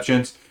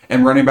 interceptions.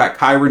 And running back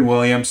Kyron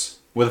Williams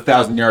with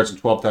 1,000 yards and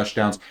 12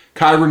 touchdowns.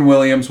 Kyron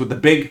Williams with the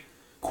big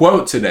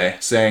quote today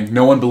saying,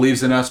 "No one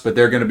believes in us, but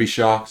they're going to be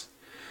shocked."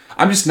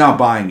 I'm just not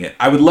buying it.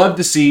 I would love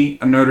to see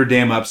a Notre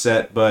Dame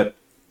upset, but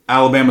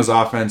Alabama's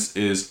offense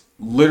is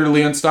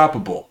literally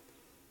unstoppable.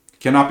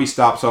 Cannot be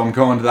stopped, so I'm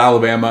going to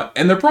Alabama,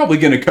 and they're probably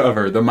going to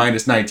cover the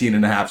minus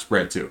 19.5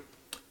 spread too.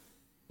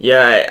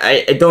 Yeah,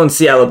 I don't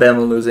see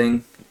Alabama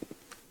losing.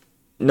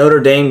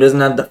 Notre Dame doesn't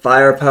have the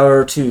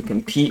firepower to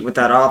compete with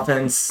that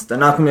offense. They're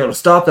not going to be able to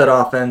stop that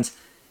offense.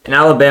 And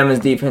Alabama's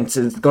defense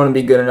is going to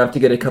be good enough to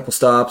get a couple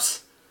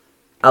stops.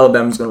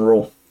 Alabama's going to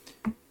roll.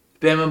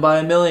 Bama by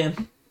 1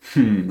 million.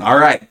 All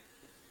right.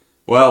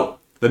 Well,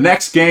 the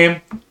next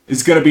game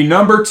is going to be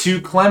number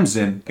 2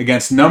 Clemson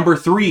against number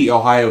 3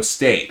 Ohio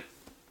State.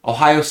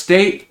 Ohio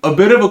State, a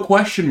bit of a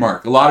question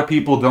mark. A lot of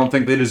people don't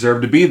think they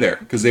deserve to be there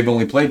because they've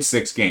only played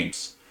 6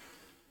 games.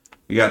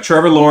 You got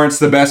Trevor Lawrence,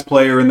 the best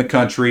player in the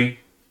country.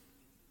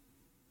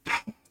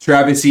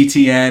 Travis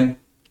Etienne,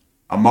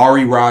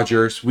 Amari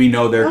Rogers. We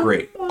know they're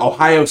great.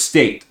 Ohio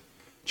State.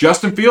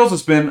 Justin Fields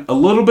has been a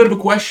little bit of a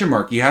question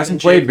mark. He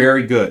hasn't played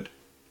very good.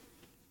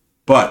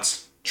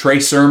 But Trey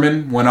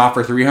Sermon went off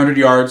for 300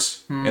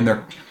 yards in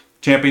their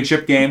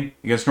championship game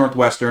against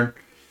Northwestern.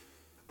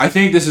 I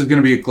think this is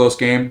going to be a close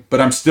game, but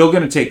I'm still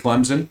going to take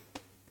Clemson.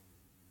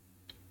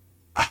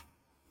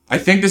 I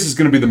think this is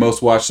going to be the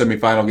most watched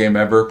semifinal game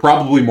ever.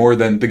 Probably more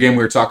than the game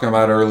we were talking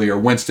about earlier,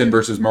 Winston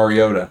versus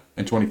Mariota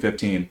in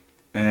 2015.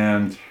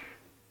 And,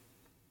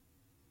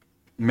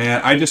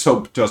 man, I just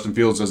hope Justin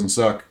Fields doesn't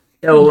suck.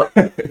 Yeah, well,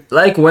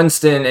 like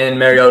Winston and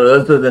Mariota,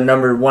 those are the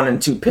number 1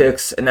 and 2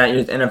 picks in that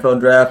year's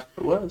NFL draft.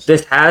 It was.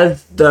 This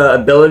has the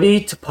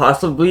ability to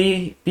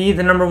possibly be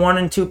the number 1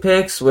 and 2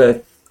 picks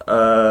with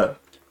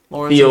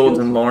Fields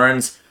and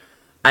Lawrence.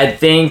 I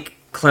think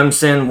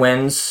Clemson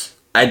wins.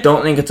 I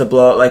don't think it's a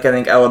blowout like I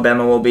think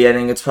Alabama will be. I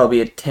think it's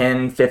probably a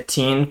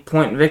 10-15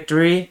 point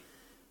victory.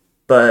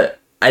 But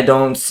I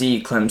don't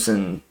see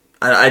Clemson.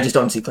 I just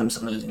don't see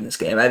Clemson losing this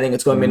game. I think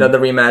it's going to be another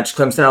rematch.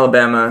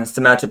 Clemson-Alabama. It's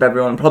the matchup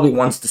everyone probably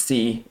wants to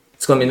see.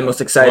 It's going to be the most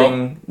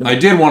exciting. Well, I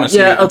did want to see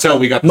it until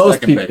we got the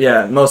second pick.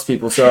 Yeah, most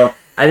people. So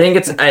I think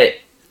it's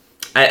I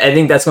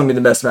think that's going to be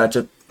the best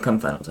matchup come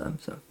final time.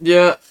 So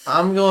yeah,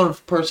 I'm going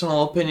with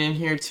personal opinion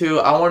here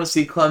too. I want to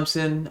see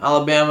Clemson,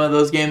 Alabama.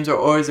 Those games are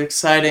always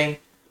exciting.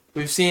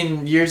 We've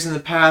seen years in the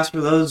past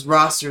where those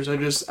rosters are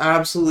just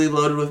absolutely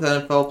loaded with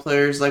NFL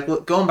players. Like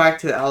going back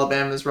to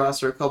Alabama's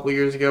roster a couple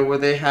years ago where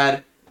they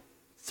had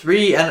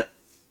 3 and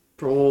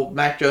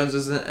Mac Jones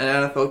isn't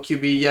an NFL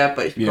QB yet,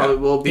 but he probably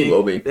will be. He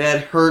will be. They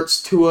had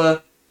Hurts,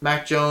 Tua,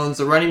 Mac Jones.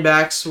 The running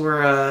backs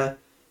were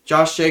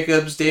Josh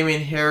Jacobs,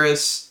 Damian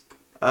Harris.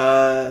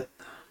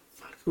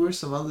 Who were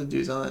some other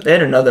dudes on that? They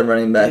had another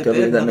running back I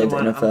believe that made the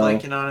one. NFL. I'm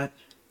blanking on it.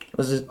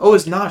 Was it? Oh, it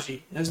was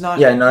Najee. It was Najee.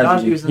 Yeah,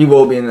 Najee. He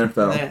will be in the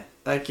NFL.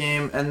 That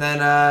game, and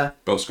then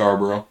Bo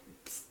Scarborough.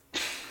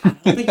 I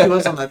think he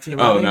was on that team.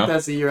 I think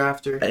that's the year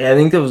after. I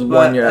think it was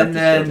 1 year after. And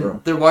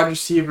then their wide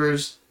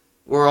receivers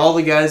were all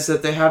the guys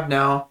that they have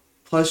now,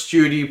 plus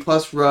Judy,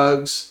 plus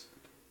Ruggs,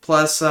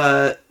 plus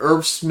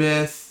Irv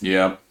Smith.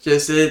 Yeah.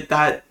 Just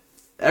that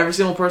every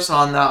single person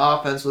on that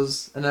offense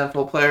was an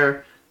NFL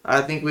player.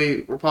 I think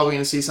we're probably going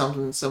to see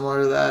something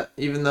similar to that,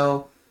 even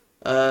though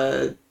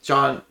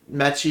John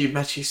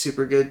Mechie's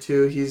super good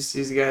too. He's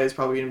the guy who's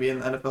probably going to be in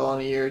the NFL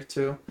in a year or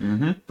two.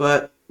 Mm-hmm.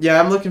 But yeah,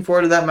 I'm looking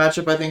forward to that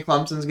matchup. I think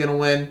Clemson's going to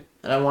win,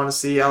 and I want to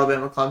see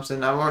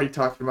Alabama-Clemson. I'm already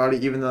talking about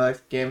it, even though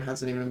that game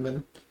hasn't even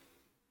been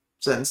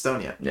set in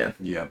stone yet.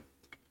 Yeah.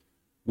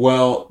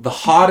 Well, the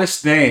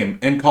hottest name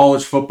in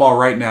college football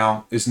right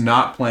now is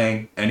not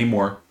playing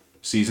anymore.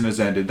 Season has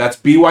ended. That's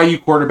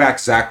BYU quarterback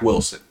Zach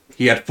Wilson.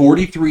 He had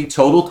 43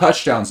 total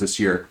touchdowns this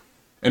year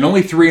and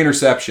only 3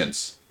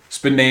 interceptions. He's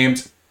been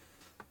named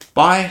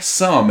by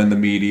some in the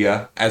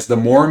media as the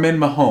Mormon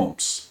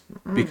Mahomes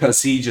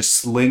because he just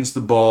slings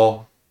the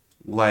ball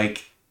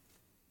like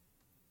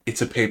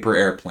it's a paper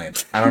airplane.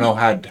 I don't know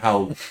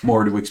how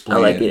more to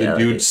explain it. The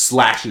dude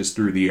slashes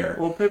through the air.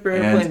 Well, paper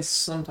airplanes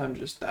sometimes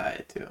just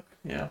die too.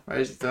 Yeah,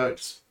 right? So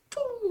just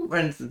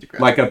right into the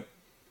ground. Like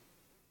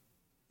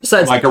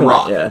a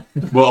rock. Yeah.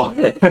 Well,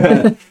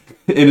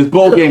 in his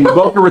bowl game, the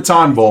Boca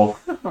Raton Bowl,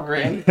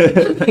 Right.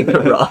 Like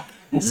a rock.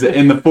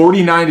 in the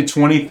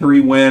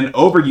 49-23 win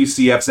over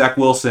UCF, Zach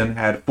Wilson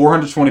had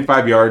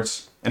 425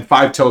 yards and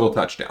 5 total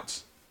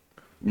touchdowns.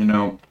 You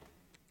know,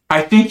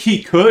 I think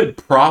he could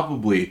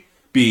probably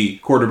be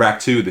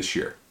quarterback 2 this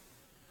year.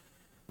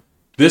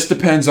 This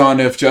depends on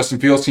if Justin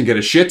Fields can get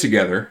his shit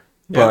together,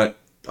 but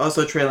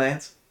also Trey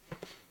Lance.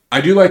 I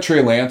do like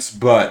Trey Lance,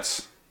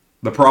 but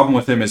the problem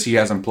with him is he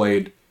hasn't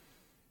played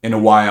in a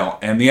while,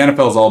 and the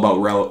NFL is all about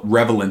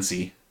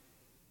relevancy.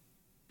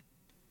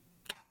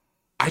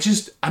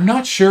 I'm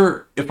not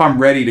sure if I'm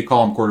ready to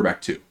call him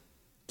quarterback 2.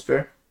 It's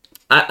fair.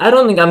 I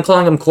don't think I'm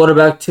calling him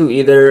quarterback 2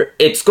 either.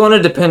 It's going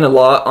to depend a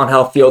lot on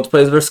how Fields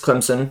plays versus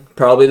Clemson,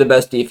 probably the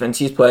best defense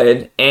he's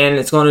played, and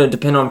it's going to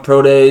depend on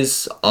pro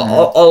days,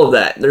 all of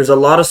that. There's a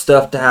lot of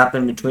stuff to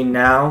happen between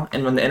now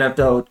and when the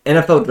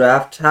NFL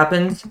draft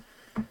happens.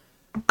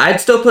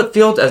 I'd still put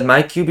Fields as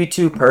my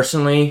QB2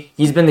 personally.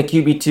 He's been the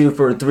QB2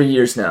 for 3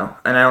 years now,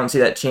 and I don't see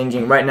that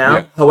changing right now.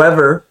 Yeah.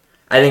 However,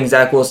 I think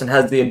Zach Wilson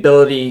has the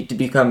ability to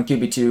become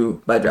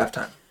QB2 by draft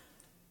time.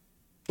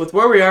 With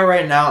where we are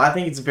right now, I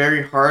think it's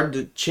very hard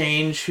to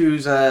change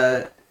who's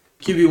QB1,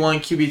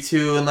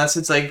 QB2, unless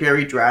it's like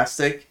very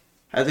drastic.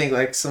 I think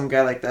like some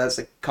guy like that is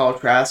like Kyle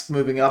Trask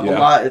moving up a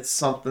lot. It's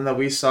something that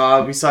we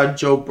saw. We saw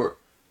Joe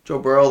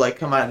Burrow like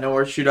come out of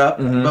nowhere, shoot up.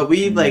 Mm-hmm. But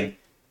we like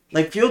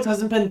Fields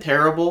hasn't been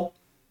terrible,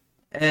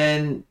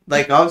 and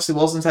like obviously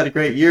Wilson's had a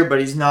great year,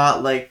 but he's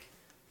not like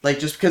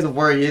just because of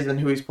where he is and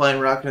who he's playing,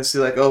 we're not going to see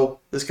like, oh,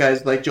 this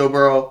guy's like Joe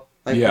Burrow,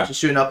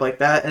 just shooting up like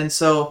that. And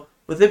so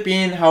with it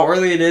being how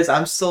early it is,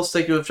 I'm still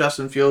sticking with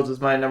Justin Fields as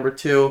my number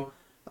 2.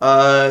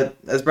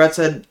 As Brett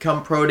said,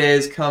 come pro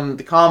days, come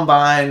the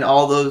combine,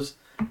 all those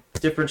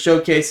different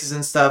showcases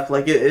and stuff,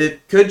 like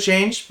it could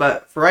change,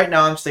 but for right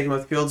now, I'm sticking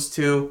with Fields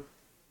 2,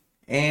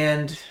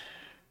 and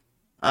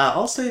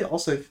I'll say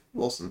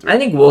Wilson 3. I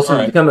think Wilson's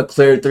Alright. become a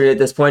clear 3 at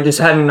this point, just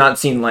having not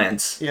seen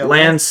Lance. Yeah,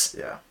 Lance,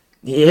 yeah.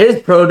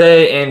 his pro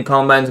day and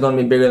combine is going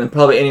to be bigger than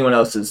probably anyone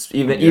else's,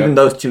 even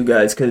those two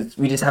guys, because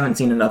we just haven't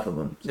seen enough of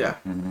them. Yeah.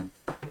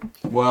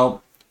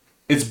 Well,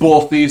 it's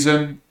bowl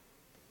season,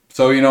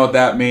 so you know what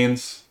that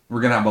means. We're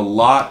going to have a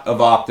lot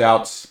of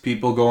opt-outs,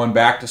 people going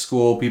back to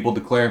school, people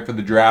declaring for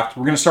the draft.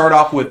 We're going to start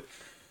off with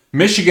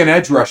Michigan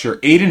edge rusher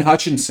Aiden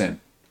Hutchinson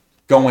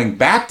going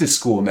back to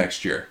school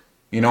next year.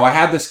 You know, I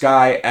had this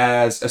guy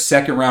as a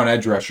second-round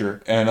edge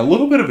rusher, and a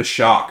little bit of a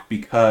shock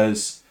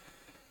because,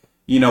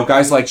 you know,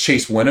 guys like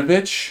Chase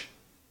Winovich,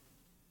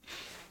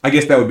 I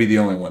guess that would be the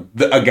only one.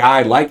 A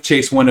guy like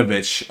Chase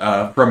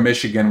Winovich from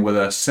Michigan with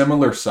a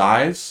similar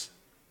size,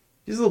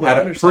 He's a little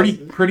had bit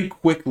a pretty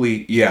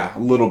quickly, a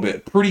little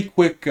bit, pretty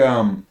quick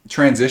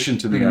transition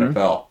to the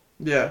NFL.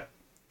 Yeah.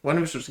 One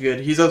of us was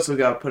good. He's also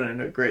got put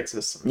into a great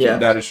system. Yeah,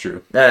 That is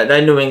true. that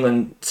New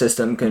England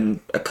system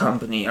can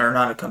accompany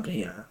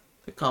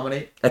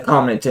accommodate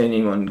to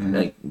anyone,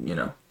 like, you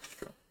know.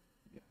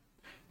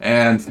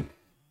 And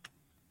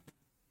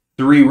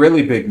 3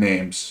 really big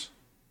names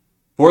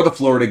for the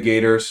Florida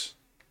Gators: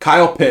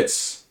 Kyle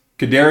Pitts,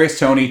 Kadarius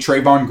Toney,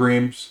 Trayvon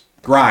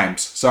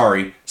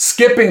Grimes,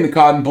 skipping the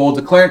Cotton Bowl,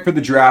 declaring for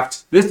the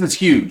draft. This is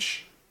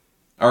huge.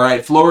 All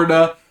right,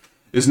 Florida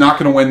is not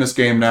going to win this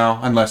game now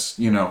unless,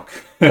 you know,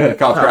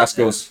 Kyle Trask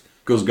goes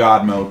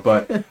God mode.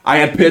 But I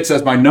had Pitts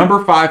as my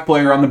number 5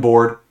 player on the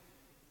board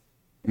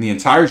in the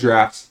entire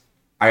draft.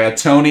 I had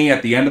Toney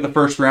at the end of the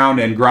first round,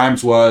 and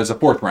Grimes was a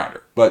 4th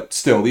rounder. But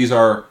still, these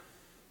are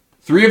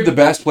 3 of the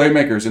best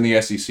playmakers in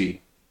the SEC.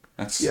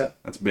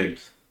 That's big.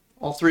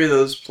 All 3 of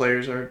those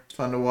players are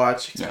fun to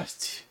watch. Yeah.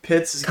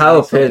 Pitts is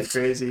Kyle something Pitts.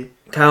 crazy.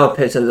 Kyle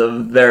Pitts has a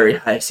very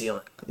high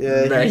ceiling.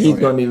 Yeah, He's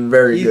going to be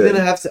very He's good.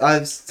 gonna have to. I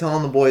was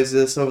telling the boys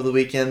this over the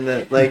weekend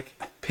that like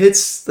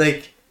Pitts,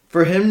 like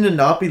for him to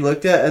not be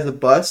looked at as a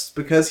bust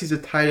because he's a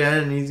tight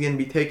end and he's gonna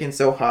be taken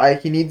so high,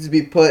 he needs to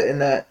be put in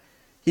that.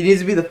 He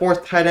needs to be the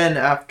 4th tight end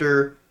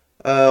after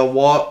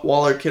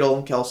Waller, Kittle,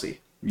 and Kelsey.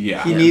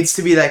 Yeah. He needs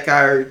to be that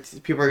guy, or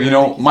people are gonna. You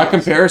know, think he's my bust.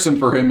 comparison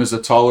for him is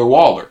a taller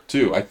Waller,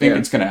 too. I think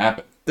it's going to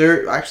happen.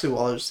 They're actually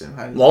Waller's the same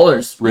height.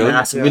 Waller's Really?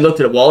 massive. Yeah. We looked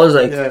at it. Waller's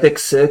like Yeah.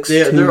 6'6",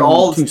 They're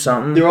all 2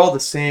 something. They're all the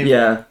same.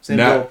 Yeah. Same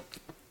Now- build.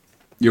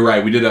 You're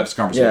right. We did have this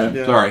conversation.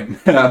 Yeah. Sorry.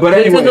 But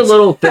Pitts is anyways. a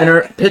little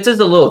thinner. Pitts is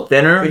a little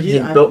thinner. But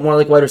He's built more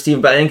like wide receiver,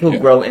 but I think he'll Yeah.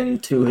 grow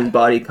into his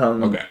body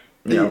come Okay.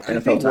 you know, I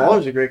NFL think time.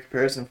 Waller's a great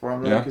comparison for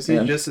him, though, Yeah. because he's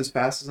Yeah. just as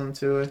fast as him,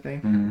 too, I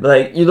think.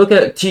 Like, you look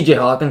at TJ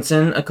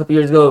Hawkinson a couple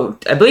years ago.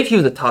 I believe he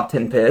was a top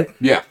 10 pick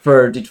Yeah.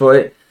 for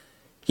Detroit.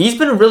 He's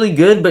been really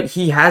good, but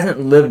he hasn't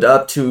lived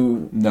up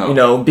to, No. you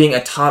know, being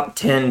a top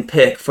 10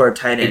 pick for a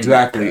tight end.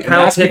 Exactly. And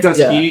Kyle that's Pitts, because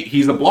yeah.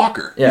 he's a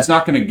blocker. Yeah. He's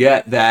not going to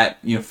get that,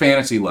 you know,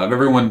 fantasy love.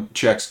 Everyone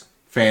checks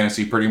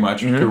fantasy pretty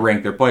much to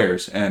rank their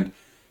players. And,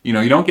 you know,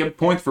 you don't get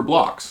points for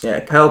blocks. Yeah,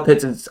 Kyle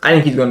Pitts is. I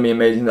think he's going to be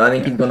amazing. Though. I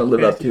think he's going to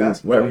live up Fantasy to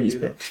basketball, wherever you he's do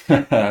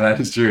picked. That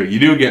is true. You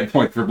do get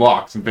points for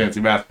blocks in fantasy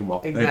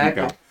basketball. There you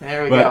Exactly. go.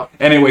 There we But go.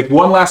 anyways,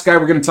 one last guy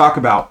we're going to talk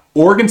about.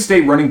 Oregon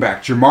State running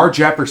back Jermar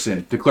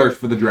Jefferson declares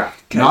for the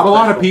draft. Not a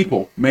lot of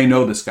people may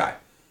know this guy,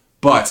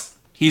 but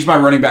he's my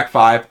running back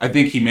 5. I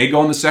think he may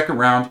go in the 2nd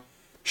round.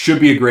 Should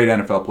be a great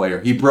NFL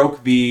player. He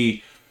broke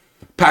the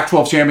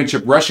Pac-12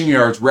 championship rushing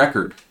yards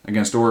record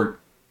against Oregon.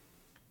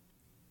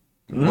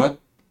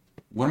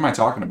 What am I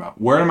talking about?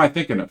 Where am I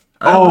thinking of?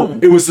 Oh,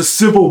 it was the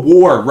Civil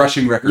War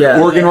rushing record. Yeah.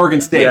 Oregon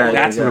State. Yeah,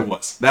 That's yeah. what it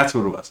was. That's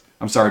what it was.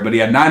 I'm sorry, but he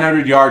had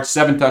 900 yards,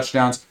 7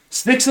 touchdowns,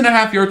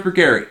 6.5 yards per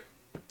carry.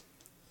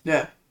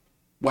 Yeah.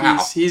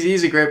 Wow.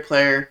 He's a great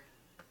player.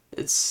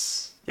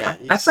 It's yeah.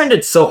 I find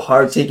it so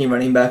hard taking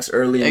running backs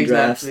early in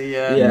drafts. Exactly,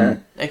 yeah. Yeah.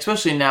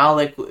 Especially now,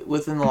 like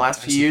within the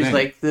last That's few the years, thing.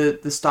 like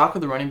the stock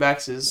of the running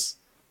backs is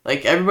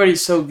like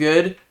everybody's so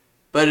good,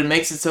 but it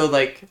makes it so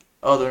like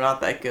they're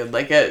not that good.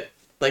 Like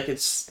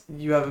it's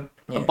you have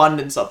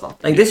abundance of them.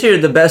 Like this year,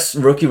 the best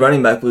rookie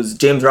running back was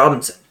James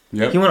Robinson.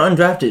 Yep. He went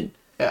undrafted.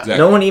 Yeah. Exactly.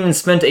 No one even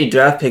spent a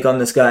draft pick on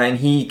this guy, and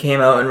he came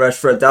out and rushed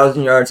for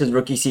 1,000 yards his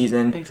rookie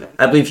season. Exactly.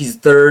 I believe he's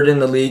 3rd in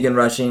the league in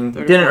rushing.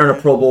 Third, Didn't earn a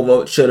okay. Pro Bowl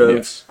vote, should have.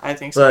 Yes. I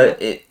think so.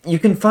 But you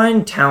can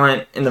find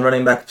talent in the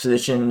running back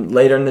position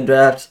later in the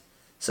draft.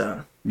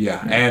 So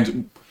Yeah,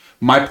 and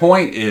my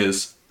point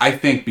is, I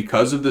think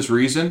because of this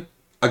reason,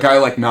 a guy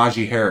like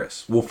Najee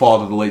Harris will fall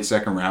to the late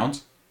 2nd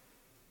rounds,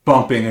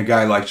 bumping a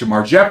guy like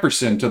Jermar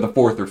Jefferson to the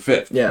 4th or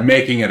 5th,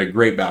 making it a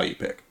great value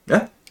pick.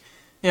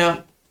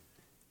 Yeah.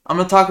 I'm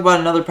going to talk about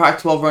another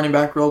Pac-12 running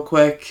back real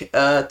quick.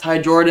 Ty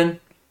Jordan,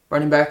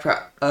 running back,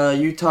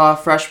 Utah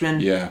freshman.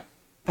 Yeah.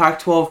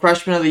 Pac-12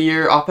 freshman of the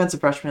year,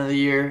 offensive freshman of the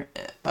year.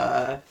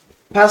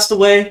 Passed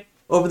away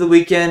over the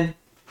weekend.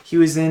 He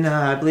was in,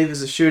 I believe it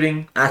was a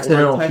shooting.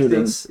 Accidental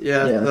Texas. shooting.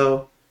 Yeah, Yeah.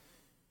 so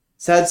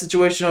sad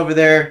situation over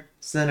there.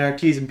 Send our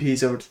T's and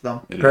P's over to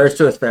them. Prayers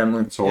to his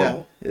family. It's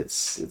horrible. Yeah,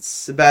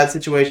 it's a bad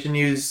situation.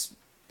 I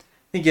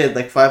think he had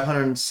like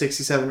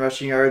 567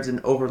 rushing yards in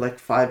over like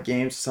 5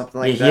 games or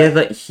something like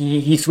that.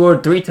 He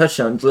scored 3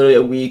 touchdowns literally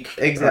a week.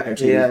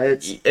 Exactly. Yeah,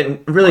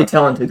 and really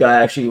talented guy.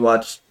 I actually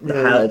watched the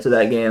highlights of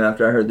that game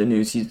after I heard the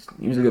news. He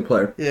was a good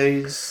player. Yeah,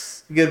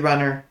 he's a good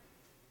runner.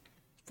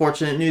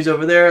 Fortunate news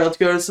over there. Let's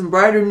go to some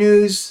brighter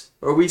news,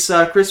 where we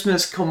saw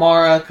Christmas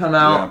Kamara come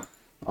out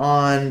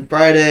on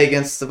Friday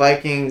against the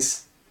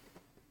Vikings.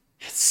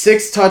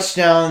 6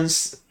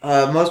 touchdowns,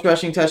 most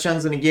rushing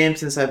touchdowns in a game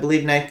since I believe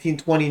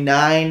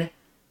 1929.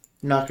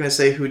 I'm not going to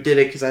say who did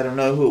it because I don't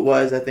know who it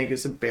was. I think it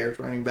was a Bears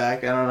running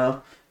back. I don't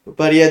know.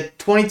 But he had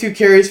 22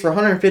 carries for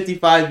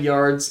 155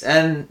 yards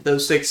and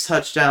those 6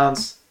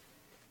 touchdowns.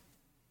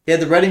 He had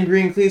the red and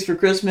green cleats for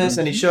Christmas,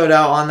 and he showed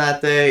out on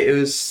that day. It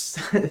was...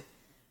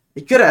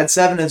 he could have had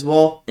 7 as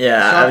well.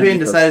 Yeah. Sean Payton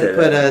decided to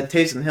put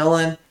Taysom Hill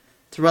in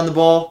to run the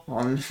ball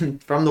from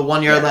the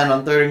 1-yard line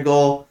on 3rd and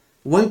goal.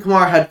 When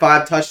Kamara had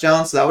 5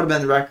 touchdowns, so that would have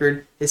been the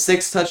record. His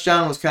 6th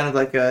touchdown was kind of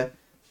like a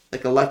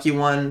lucky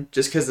one,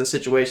 just because the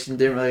situation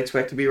didn't really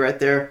expect to be right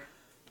there.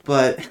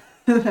 But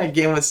that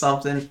game was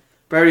something.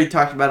 We already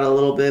talked about it a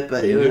little bit,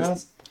 but it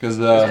was because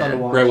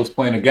Brett was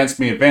playing against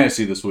me in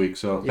fantasy this week,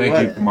 so thank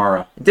you,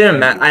 Kamara. It didn't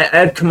matter. I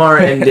had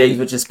Kamara and Diggs,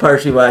 which is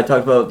partially why I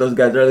talked about those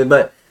guys earlier.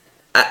 But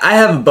I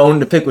have a bone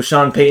to pick with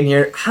Sean Payton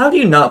here. How do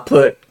you not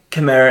put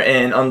Kamara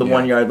in on the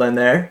 1-yard line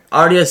there?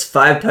 Already has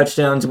 5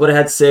 touchdowns. Would have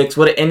had 6.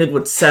 Would have ended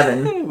with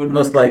 7,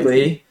 most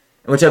likely,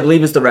 which I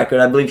believe is the record.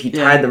 I believe he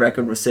tied the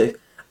record with 6.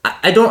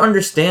 I don't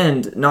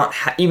understand not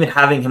even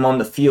having him on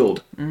the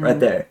field right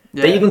there.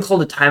 Yeah. They even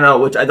called a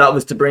timeout, which I thought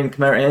was to bring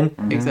Kamara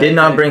in. Exactly. Did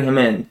not bring him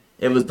in.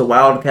 It was the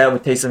Wildcat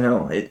with Taysom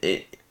Hill.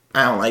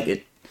 I don't like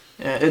it.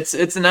 Yeah, it's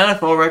an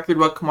NFL record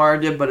what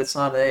Kamara did, but it's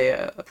not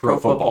a pro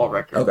football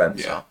record.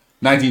 Okay. Yeah.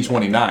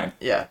 1929.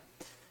 Yeah.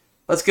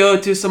 Let's go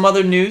to some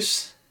other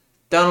news.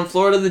 Down in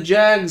Florida, the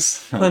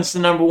Jags clinched the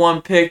number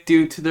 1 pick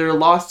due to their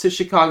loss to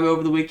Chicago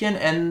over the weekend,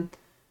 and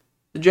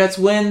the Jets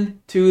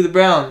win to the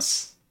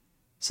Browns.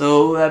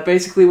 So that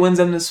basically wins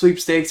them the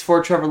sweepstakes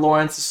for Trevor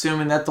Lawrence,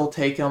 assuming that they'll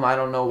take him. I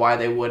don't know why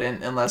they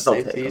wouldn't, unless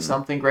they see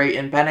something great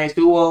in Penei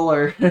Sewell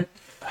or...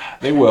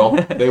 They will.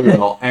 They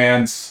will.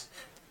 And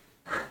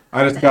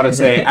I just got to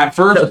say, at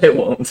first, no, they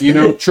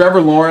won't.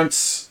 Trevor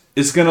Lawrence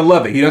is going to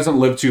love it. He doesn't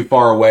live too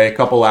far away, a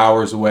couple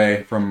hours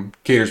away from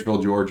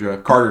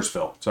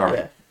Cartersville,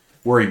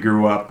 where he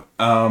grew up.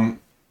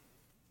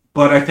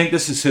 But I think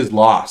this is his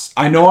loss.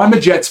 I know I'm a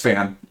Jets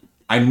fan.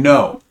 I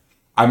know.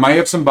 I might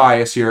have some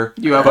bias here.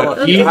 You have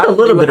a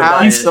little bit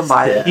of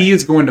bias. He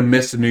is going to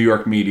miss the New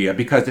York media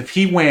because if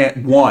he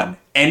won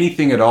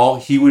anything at all,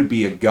 he would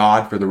be a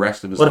god for the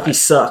rest of his life. What if he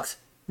sucked?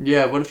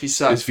 Yeah, what if he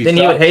sucks? Then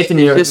he would hate the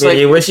New York media.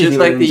 He wishes just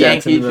like the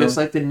Yankees, just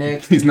like the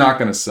Knicks. He's not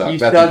going to suck.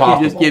 That's suck,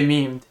 impossible. You just get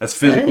memed. That's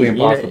physically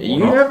impossible. You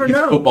never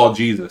know. He's football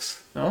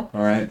Jesus. No?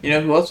 All right. You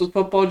know who else was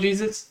football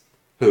Jesus?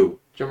 Who?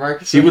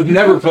 Jermar. He was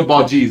never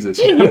football Jesus.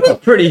 He was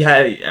pretty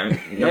heavy. I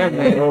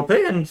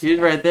mean, He's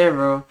right there,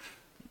 bro.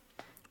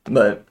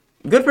 But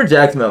good for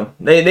Jacksonville.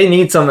 They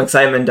need some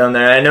excitement down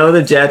there. I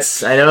know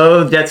Jets fan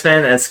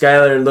as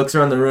Skyler looks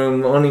around the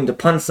room wanting to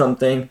punt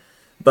something,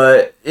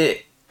 but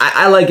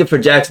I like it for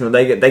Jacksonville.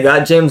 They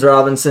got James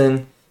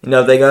Robinson.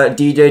 They got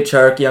DJ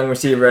Chark, young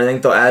receiver. I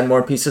think they'll add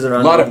more pieces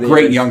around. A lot of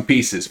great young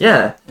pieces.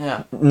 Yeah.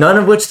 None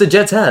of which the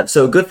Jets have.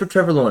 So good for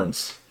Trevor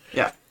Lawrence.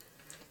 Yeah.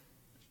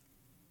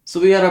 So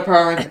we got our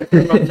power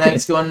ranking up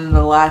next, going into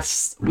the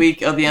last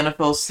week of the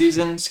NFL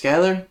season.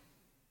 Skyler?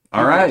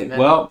 All right.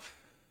 Well,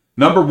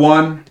 number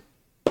 1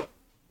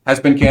 has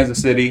been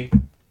Kansas City.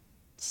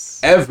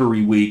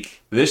 Every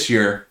week this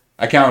year,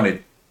 I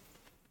counted.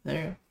 There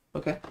you go.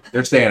 Okay.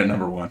 They're staying at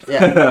number 1.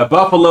 Yeah.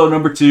 Buffalo,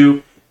 number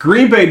 2.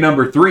 Green Bay,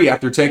 number 3,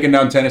 after taking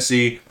down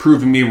Tennessee,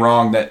 proving me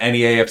wrong that any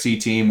AFC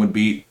team would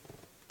beat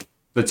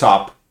the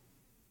top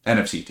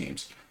NFC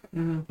teams.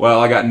 Mm-hmm.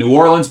 Well, I got New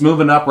Orleans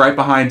moving up right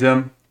behind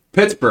them.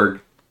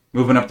 Pittsburgh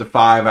moving up to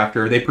 5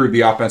 after they proved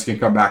the offense can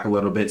come back a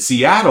little bit.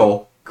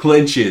 Seattle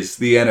clinches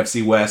the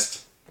NFC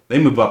West. They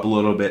move up a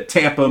little bit.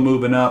 Tampa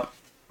moving up.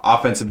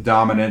 Offensive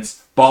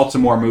dominance.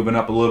 Baltimore moving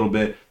up a little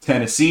bit.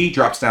 Tennessee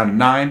drops down to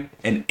 9.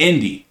 And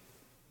Indy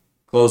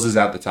closes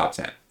out the top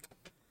 10.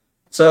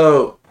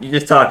 So you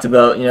just talked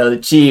about the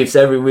Chiefs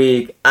every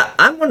week.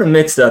 I'm gonna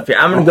mix it up here.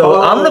 I'm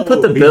gonna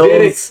put the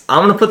Bills.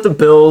 I'm gonna put the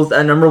Bills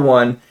at number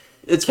 1.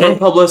 It's for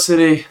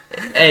publicity.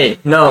 Hey,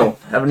 no,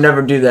 I would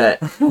never do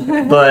that.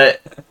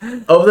 But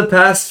over the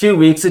past few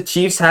weeks, the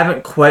Chiefs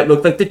haven't quite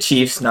looked like the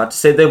Chiefs. Not to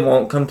say they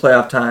won't come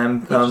playoff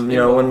time, when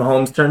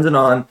Mahomes turns it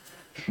on.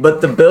 But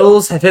the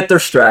Bills have hit their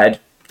stride.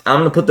 I'm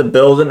going to put the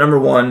Bills at number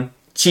 1.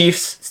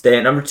 Chiefs stay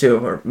at number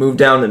 2, or move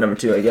down to number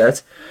 2, I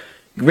guess.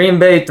 Green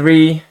Bay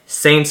 3,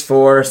 Saints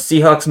 4,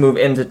 Seahawks move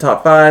into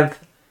top 5.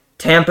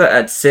 Tampa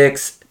at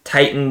 6,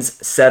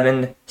 Titans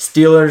 7,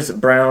 Steelers,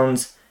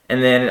 Browns.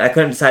 And then I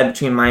couldn't decide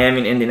between Miami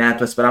and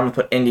Indianapolis, but I'm going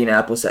to put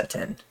Indianapolis at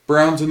 10.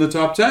 Browns in the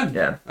top 10.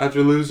 Yeah.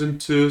 After losing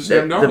to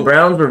Sam Darnold. The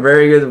Browns were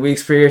very good the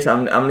weeks previous.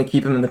 I'm going to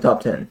keep them in the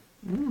top 10.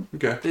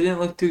 Okay. They didn't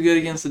look too good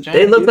against the Giants.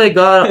 They look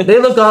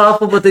god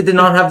awful, but they did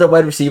not have the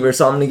wide receiver,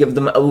 so I'm gonna give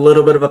them a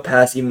little bit of a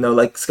pass, even though,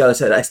 like Scott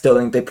said, I still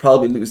think they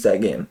probably lose that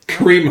game.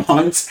 Kareem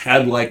Hunt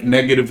had like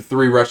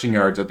 -3 rushing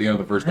yards at the end of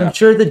the first half. I'm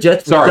sure the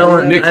Jets were Sorry,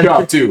 selling. Nick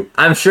Chubb too.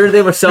 I'm sure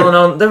they were selling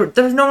on. There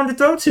was no one to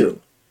throw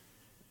to.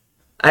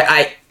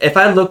 If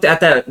I looked at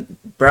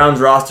that Browns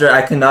roster,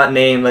 I could not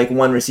name like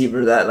one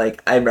receiver that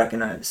like I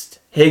recognized.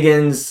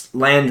 Higgins,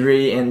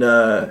 Landry,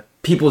 and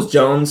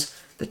Peoples-Jones,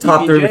 the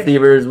top three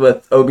receivers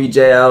with OBJ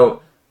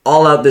out,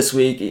 all out this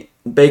week.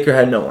 Baker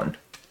had no one.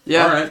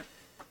 Yeah. All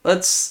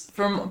right.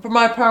 For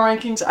my power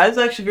rankings, I was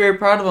actually very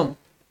proud of them.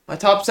 My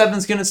top 7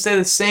 is going to stay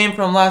the same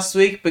from last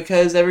week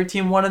because every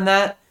team won in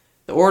that.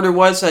 The order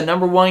was at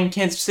number 1,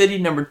 Kansas City,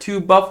 number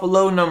 2,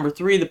 Buffalo, number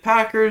 3, the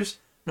Packers,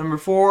 number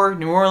 4,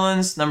 New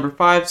Orleans, number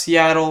 5,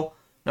 Seattle,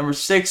 number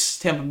 6,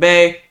 Tampa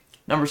Bay,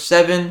 number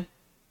 7,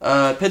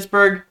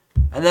 Pittsburgh,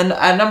 and then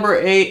at number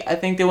 8, I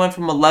think they went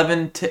from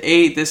 11 to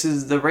 8. This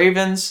is the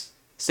Ravens.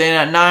 Staying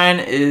at 9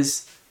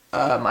 is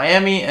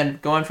Miami,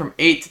 and going from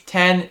 8 to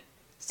 10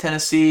 is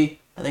Tennessee.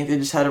 I think they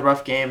just had a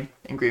rough game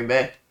in Green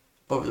Bay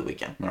over the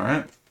weekend. All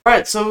right. All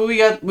right, so we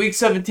got Week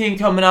 17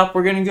 coming up.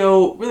 We're going to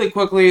go really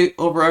quickly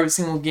over every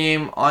single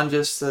game on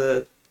just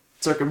the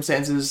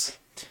circumstances.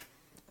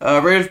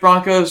 Raiders,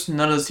 Broncos,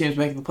 none of those teams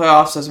making the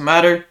playoffs, doesn't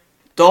matter.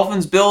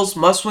 Dolphins, Bills,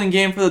 must-win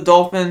game for the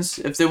Dolphins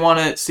if they want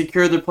to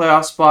secure their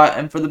playoff spot.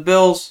 And for the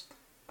Bills,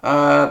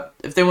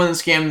 if they win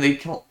this game,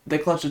 they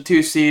clinch a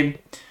 2 seed.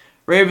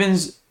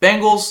 Ravens,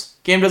 Bengals,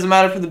 game doesn't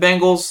matter for the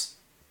Bengals,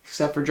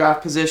 except for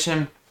draft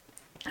position.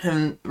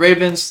 And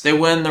Ravens, they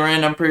win, they're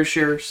in, I'm pretty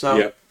sure,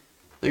 so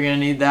they're going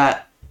to need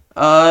that.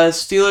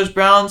 Steelers,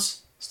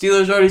 Browns,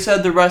 Steelers already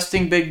said they're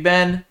resting Big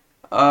Ben.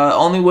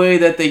 Only way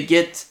that they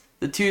get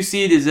the 2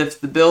 seed is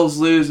if the Bills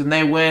lose and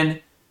they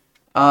win.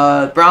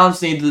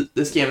 Browns need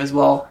this game as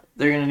well.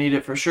 They're going to need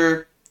it for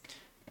sure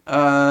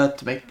to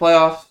make the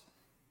playoff,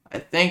 I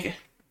think.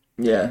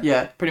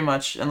 Yeah, pretty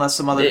much, unless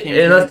some other teams.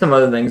 Unless some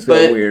other things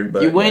go weird.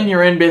 But you win,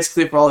 you're in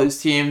basically for all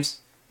these teams.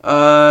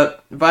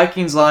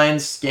 Vikings,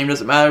 Lions, game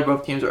doesn't matter.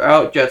 Both teams are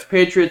out. Jets,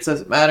 Patriots,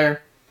 doesn't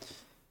matter.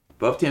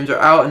 Both teams are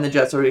out, and the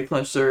Jets already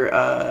clinched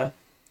their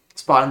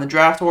spot in the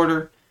draft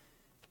order.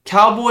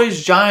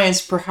 Cowboys,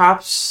 Giants,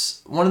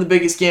 perhaps one of the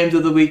biggest games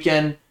of the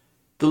weekend.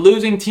 The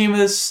losing team of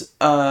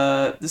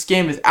this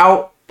game is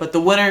out, but the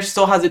winner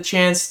still has a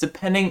chance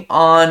depending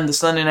on the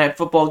Sunday Night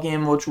Football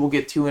game, which we'll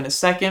get to in a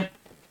second.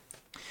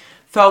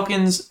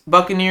 Falcons,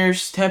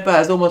 Buccaneers, Tampa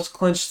has almost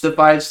clinched the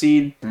 5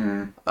 seed.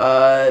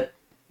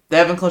 They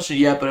haven't clinched it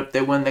yet, but if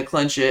they win, they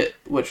clinch it,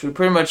 which would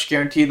pretty much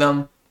guarantee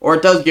them, or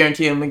it does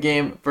guarantee them a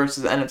game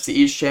versus the NFC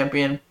East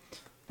champion,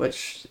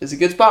 which is a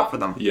good spot for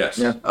them. Yes.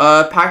 Yeah.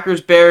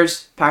 Packers,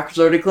 Bears. Packers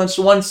already clinched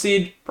the 1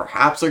 seed.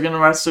 Perhaps they're going to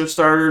rest their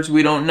starters.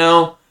 We don't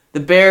know. The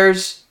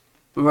Bears,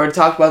 we've already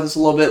talked about this a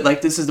little bit.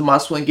 Like, this is the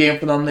must-win game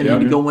for them. They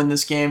need to go win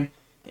this game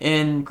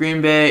in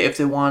Green Bay if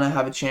they want to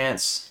have a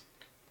chance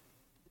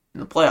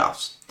in the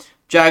playoffs.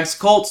 Jags,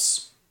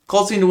 Colts.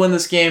 Colts need to win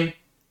this game.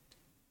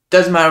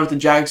 Doesn't matter what the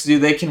Jags do.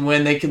 They can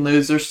win. They can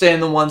lose. They're staying in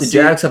the 1 seed. The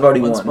Jags have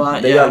already won.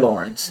 Spot. They got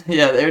Lawrence.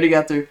 Yeah, they already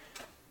got their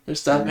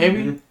stuff.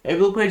 Maybe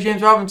they'll play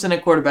James Robinson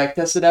at quarterback.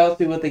 Test it out.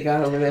 See what they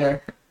got over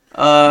there.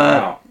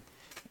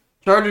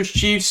 Chargers,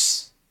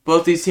 Chiefs.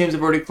 Both these teams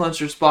have already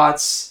clinched their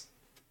spots.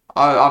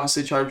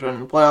 Obviously, Chargers are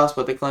in the playoffs,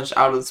 but they clinched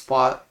out of the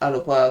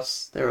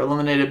playoffs. They were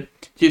eliminated.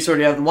 Chiefs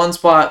already have the 1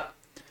 spot.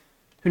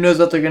 Who knows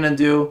what they're gonna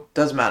do?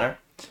 Doesn't matter.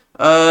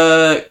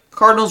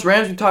 Cardinals,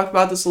 Rams. We talked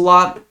about this a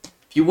lot.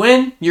 If you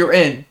win, you're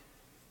in.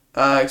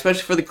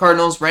 Especially for the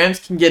Cardinals. Rams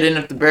can get in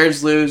if the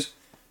Bears lose,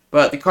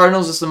 but the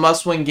Cardinals is a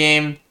must-win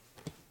game.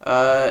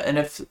 And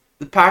if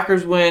the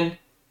Packers win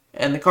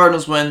and the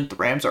Cardinals win, the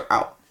Rams are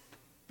out.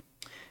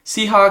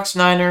 Seahawks,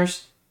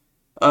 Niners.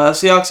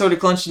 Seahawks already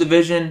clinched the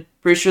division.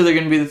 Pretty sure they're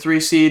going to be the 3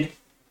 seed.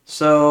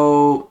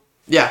 So,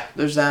 yeah,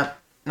 there's that.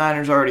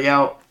 Niners already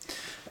out.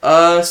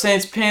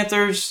 Saints,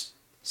 Panthers.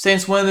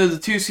 Saints win. They're the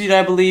 2 seed,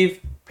 I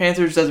believe.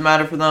 Panthers doesn't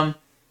matter for them.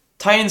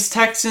 Titans,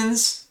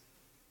 Texans.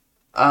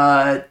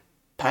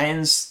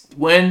 Titans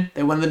win.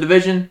 They win the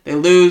division. They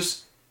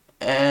lose.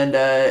 And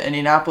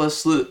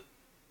Indianapolis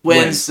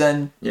wins.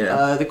 Then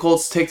the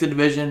Colts take the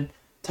division.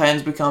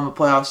 Titans become a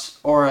playoffs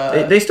or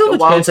they still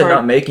have a chance of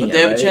not making it.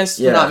 They have a chance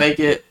to not make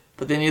it,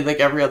 but they need like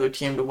every other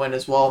team to win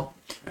as well.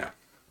 Yeah.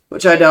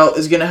 Which I doubt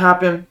is going to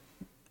happen.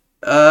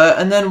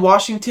 And then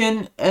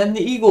Washington and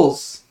the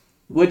Eagles,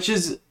 which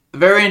is a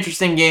very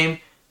interesting game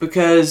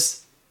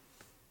because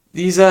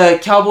these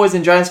Cowboys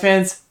and Giants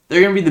fans,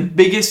 they're going to be the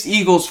biggest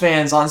Eagles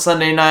fans on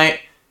Sunday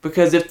night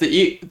because if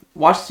the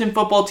Washington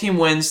football team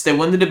wins, they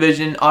win the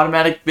division,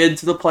 automatic bid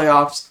to the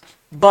playoffs.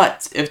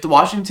 But if the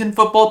Washington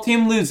football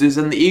team loses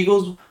and the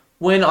Eagles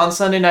win on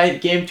Sunday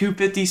night, game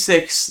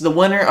 256, the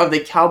winner of the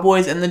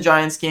Cowboys and the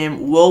Giants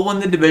game will win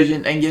the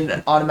division and get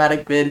an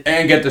automatic bid.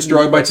 And get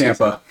destroyed by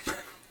Tampa.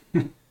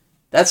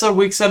 That's our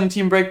Week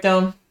 17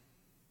 breakdown.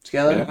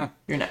 Skyler,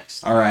 you're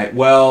next. All right.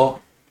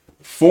 Well,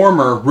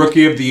 former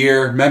Rookie of the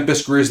Year,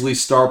 Memphis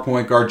Grizzlies star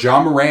point guard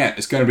Ja Morant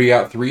is going to be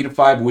out 3 to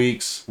 5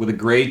 weeks with a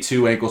grade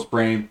 2 ankle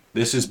sprain.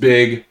 This is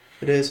big.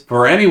 It is.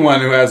 For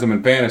anyone who has him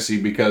in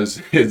fantasy, because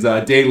his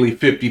daily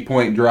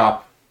 50-point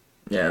drop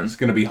is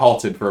going to be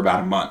halted for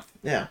about a month.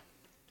 Yeah.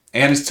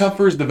 And it's tough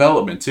for his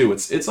development, too.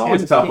 It's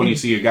always tough when you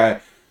see a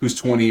guy who's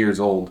 20 years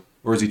old.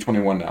 Or is he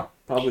 21 now?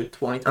 Probably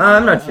 20.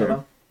 I'm not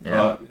sure.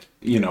 Yeah.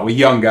 A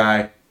young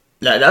guy.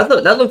 That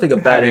looked like a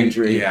bad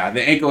injury. Yeah,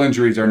 the ankle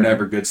injuries are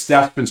never good.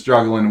 Steph's been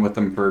struggling with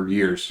them for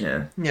years.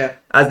 Yeah.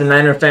 As a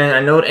Niner fan, I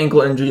know what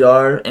ankle injuries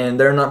are, and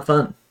they're not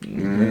fun.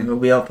 They'll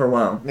be out for a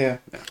while. Yeah.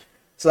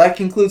 So that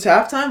concludes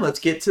halftime. Let's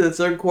get to the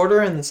third quarter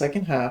and the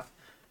second half.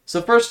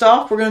 So first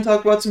off, we're going to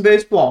talk about some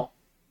baseball.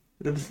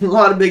 There's been a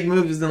lot of big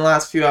moves in the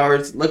last few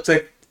hours. It looks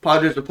like the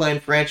Padres are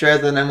playing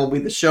franchise and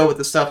MLB The Show with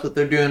the stuff that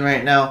they're doing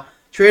right now.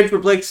 Traded for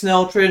Blake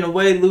Snell, trading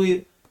away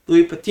Louis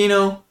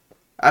Patino.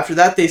 After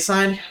that, they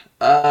signed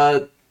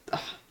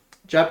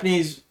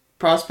Japanese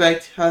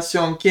prospect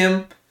Ha-Seong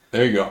Kim.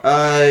 There you go.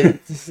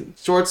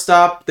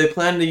 Shortstop. They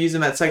plan to use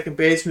him at second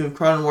base, move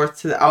Cronenworth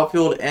to the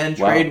outfield, and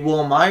trade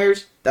Will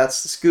Myers.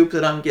 That's the scoop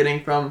that I'm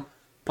getting from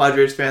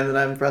Padres fan that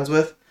I'm friends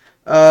with.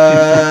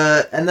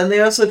 And then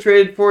they also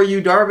traded for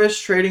Yu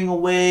Darvish, trading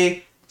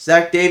away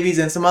Zach Davies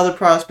and some other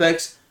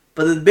prospects.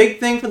 But the big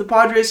thing for the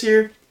Padres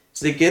here is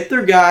they get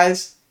their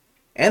guys,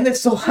 and they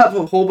still have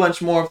a whole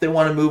bunch more if they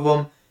want to move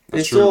them.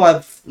 They still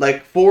have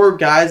like 4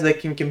 guys that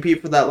can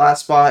compete for that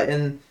last spot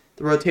in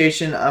the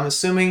rotation. I'm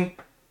assuming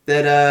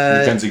that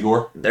Mackenzie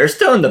Gore. They're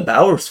still in the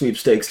Bauer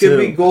sweepstakes could too.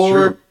 be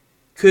Gore,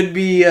 could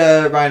be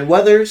Ryan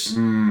Weathers.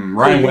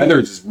 Ryan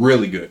Weathers is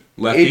really good.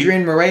 Lefty.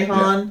 Adrian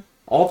Morejon. Yeah.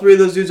 All 3 of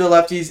those dudes are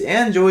lefties,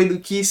 and Joey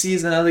Lucchesi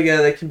is another guy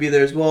that can be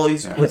there as well.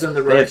 He's in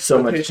the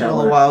rotation a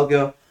little while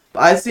ago.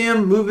 But I see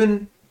him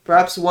moving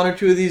perhaps 1 or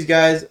 2 of these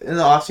guys in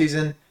the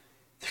offseason.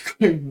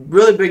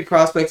 Really big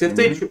prospects. If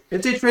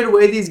they trade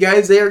away these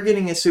guys, they are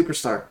getting a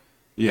superstar.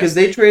 Because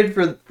they traded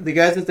for the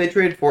guys that they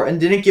traded for and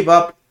didn't give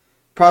up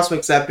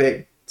prospects that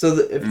big. So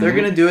if they're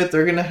going to do it,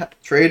 they're going to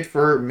trade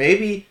for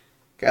maybe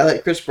a guy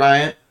like Chris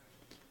Bryant,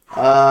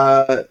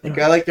 a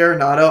guy like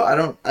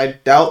Arenado. I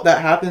doubt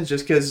that happens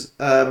just because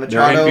Machado.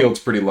 Their infield's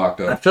pretty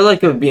locked up. I feel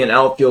like it would be an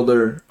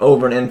outfielder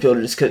over an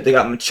infielder just because they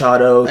got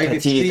Machado, I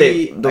could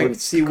the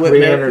see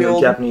Korean or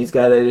the Japanese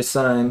guy they just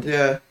signed.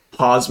 Yeah.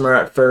 Hosmer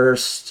at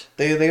first.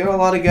 They got a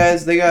lot of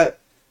guys.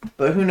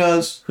 But who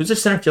knows? Who's their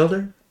center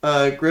fielder?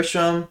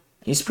 Grisham.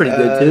 He's pretty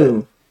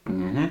good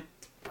too.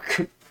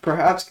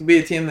 Perhaps could be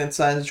a team that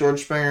signs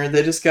George Springer.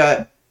 They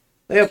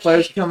have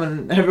players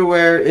coming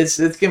everywhere. It's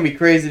gonna be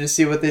crazy to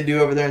see what they do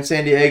over there in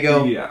San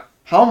Diego. Yeah.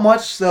 How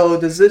much though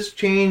does this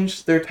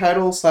change their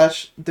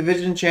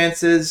title/division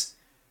chances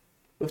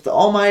with the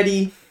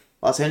almighty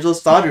Los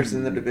Angeles Dodgers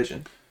in the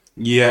division?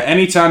 Yeah,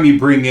 anytime you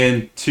bring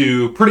in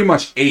 2 pretty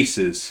much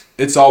aces,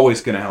 it's always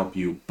going to help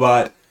you.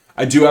 But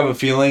I do have a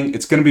feeling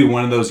it's going to be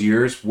one of those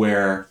years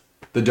where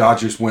the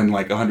Dodgers win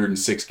like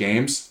 106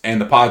 games,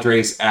 and the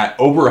Padres at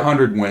over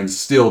 100 wins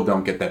still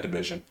don't get that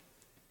division.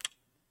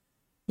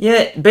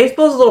 Yeah,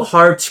 baseball's a little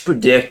hard to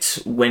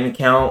predict win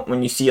count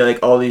when you see like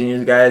all these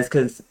new guys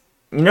because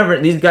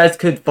these guys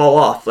could fall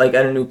off like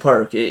at a new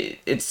park.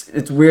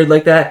 It's weird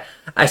like that.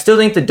 I still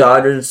think the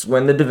Dodgers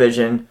win the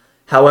division.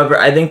 However,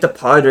 I think the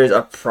Padres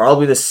are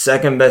probably the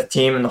second best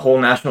team in the whole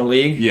National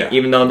League,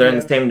 even though they're in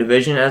the same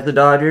division as the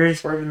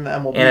Dodgers. Or even the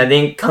MLB. And I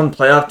think come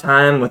playoff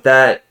time with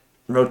that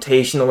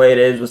rotation the way it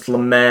is with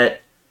Lamet,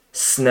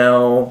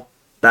 Snell,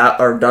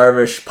 or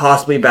Darvish,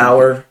 possibly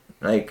Bauer,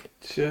 like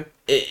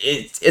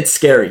it's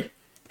scary.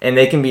 And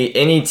they can beat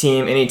any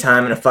team,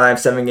 anytime in a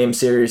 5-7 game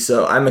series.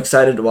 So I'm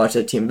excited to watch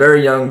that team.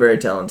 Very young, very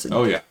talented.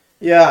 Oh, yeah.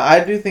 Yeah,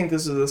 I do think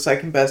this is the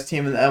second best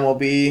team in the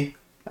MLB.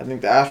 I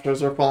think the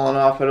Astros are falling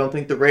off. I don't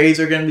think the Rays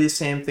are going to be the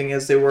same thing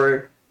as they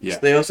were. Yeah. So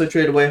they also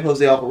traded away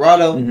Jose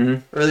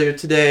Alvarado earlier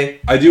today.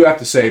 I do have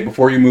to say,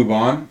 before you move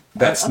on,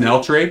 that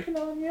Snell trade.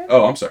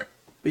 Oh, I'm sorry.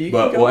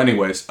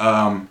 Anyways,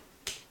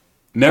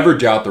 never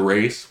doubt the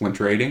Rays when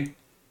trading.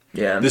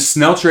 Yeah. This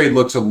Snell trade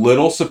looks a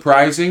little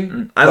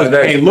surprising. I was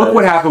very surprised. Look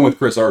what happened with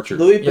Chris Archer.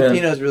 Louis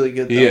Patino is really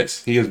good, though. He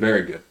is. He is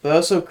very good. But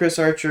also, Chris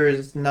Archer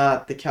is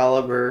not the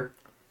caliber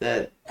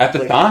that... At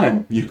the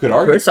time, you could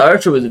argue. Chris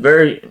Archer was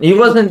he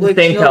wasn't the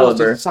same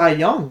caliber. Cy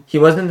Young. He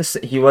was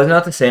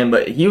not the same,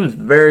 but he was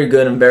very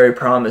good and very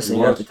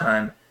promising at the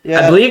time. Yeah.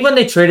 I believe when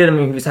they traded him,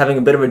 he was having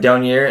a bit of a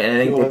down year, and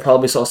I think they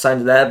probably saw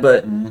signs of that.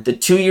 But the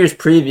 2 years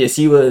previous,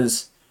 he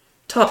was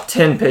top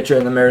 10 pitcher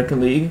in the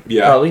American League.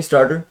 Yeah. Probably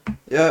starter.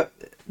 Yeah,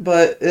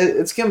 but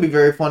it's going to be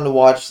very fun to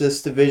watch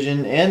this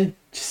division and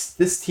just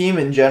this team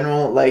in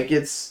general. Like,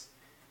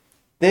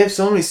 they have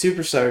so many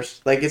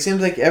superstars. Like, it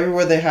seems like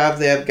everywhere they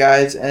have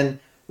guys. And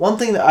one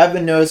thing that I've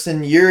been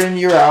noticing year in,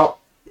 year out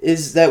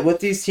is that with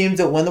these teams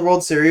that win the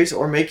World Series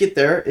or make it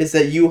there is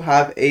that you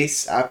have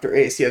ace after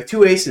ace. You have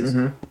 2 aces.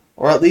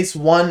 Or at least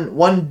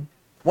one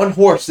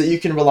horse that you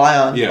can rely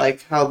on. Yeah.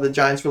 Like how the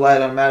Giants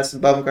relied on Madison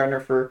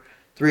Bumgarner for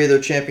 3 of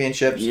their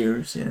championships.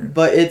 Years, yeah.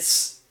 But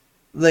it's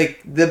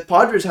like the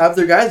Padres have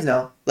their guys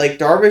now. Like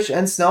Darvish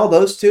and Snell,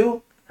 those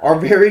 2 are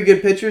very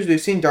good pitchers.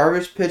 We've seen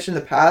Darvish pitch in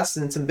the past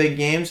in some big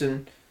games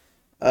and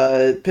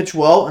pitch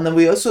well. And then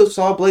we also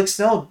saw Blake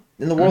Snell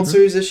in the World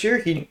Series this year.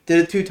 He did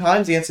it 2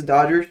 times against the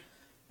Dodgers.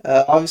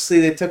 Obviously,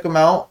 they took him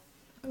out.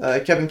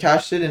 Kevin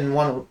Cash did, and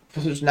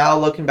which now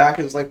looking back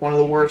is like one of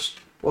the worst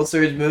World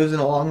Series moves in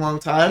a long, long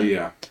time.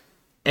 Yeah.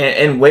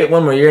 And wait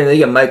one more year, and they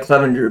get Mike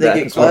Clevenger back.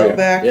 They get Clevenger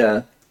back.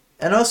 Yeah.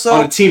 And also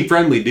on a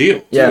team-friendly deal.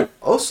 Too. Yeah.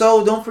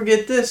 Also, don't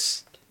forget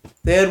this.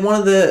 They had one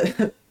of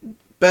the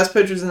best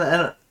pitchers in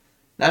the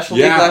National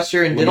League last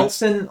year, in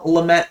Dinelson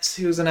Lamet,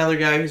 who's another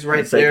guy who's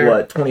right there.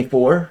 Like, what,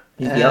 24?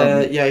 He's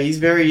young. Yeah, he's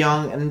very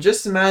young. And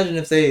just imagine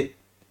if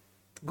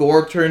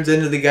Gore turns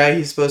into the guy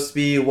he's supposed to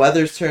be,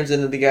 Weathers turns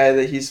into the guy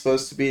that he's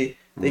supposed to be.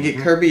 They get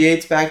Kirby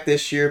Yates back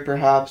this year,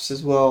 perhaps,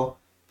 as well.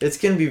 It's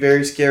going to be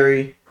very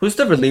scary. Who's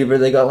the reliever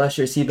they got last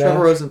year? Is he back?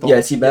 Trevor Rosenthal. Yeah,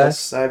 is he back?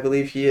 Yes, I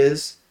believe he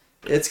is.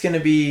 It's going to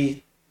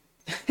be...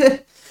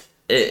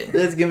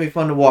 it's going to be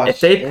fun to watch. If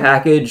they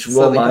package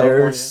Will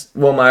Myers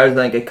and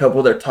like a couple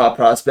of their top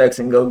prospects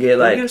and go get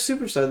like a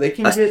superstar, they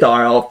can a get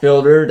star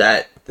outfielder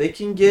that they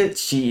can get.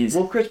 Jeez.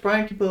 Well, Chris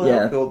Bryant can play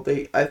outfield.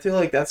 I feel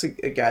like that's a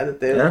guy that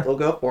they'll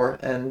go for,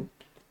 and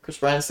Chris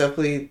Bryant's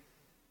definitely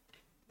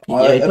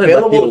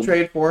available to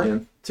trade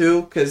for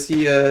too, because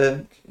he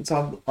it's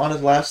on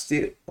his last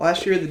year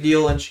of the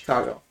deal in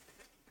Chicago.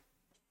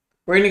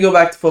 We're gonna go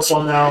back to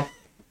football now.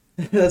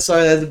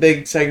 Sorry, that's a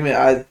big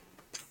segment.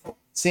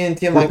 Seeing a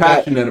team like that. We're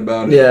passionate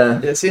about it.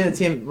 Yeah, seeing a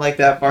team like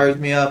that fires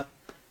me up.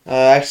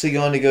 Actually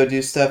going to go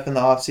do stuff in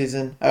the off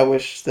season. I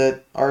wish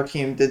that our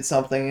team did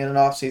something in an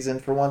off season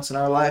for once in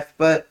our life,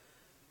 but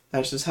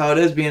that's just how it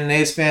is being an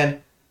A's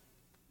fan.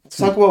 Let's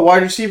talk about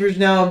wide receivers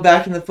now. I'm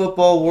back in the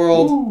football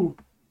world,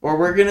 where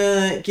we're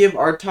gonna give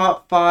our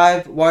top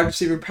 5 wide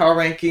receiver power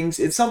rankings.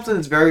 It's something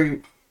that's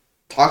very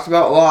talked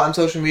about a lot on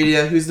social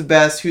media. Who's the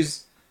best?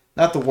 Who's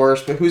not the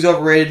worst? But who's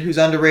overrated? Who's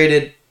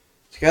underrated?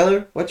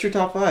 Skyler, what's your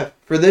top 5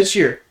 for this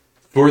year?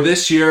 For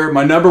this year,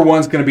 my number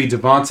 1's going to be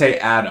Devontae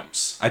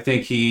Adams. I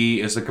think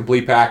he is a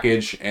complete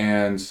package,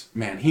 and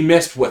man, he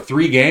missed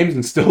 3 games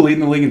and still leading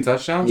the league in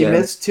touchdowns. He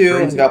missed 2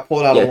 and got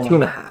pulled out of 1.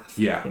 2.5.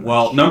 Yeah.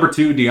 Well, number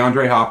 2,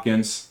 DeAndre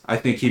Hopkins. I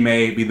think he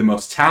may be the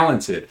most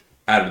talented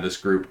out of this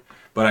group,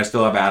 but I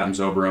still have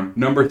Adams over him.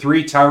 Number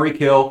 3, Tyreek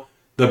Hill,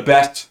 the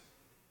best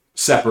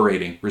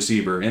separating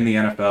receiver in the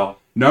NFL.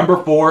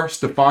 Number 4,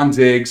 Stephon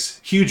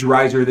Diggs, huge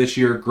riser this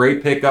year,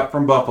 great pickup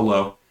from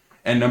Buffalo.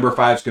 And number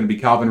 5 is going to be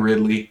Calvin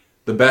Ridley,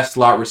 the best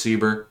slot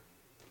receiver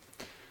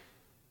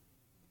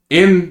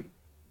in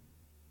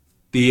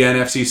the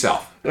NFC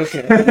South.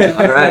 Okay.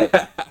 All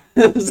right.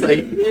 It's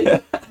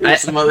like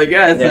some other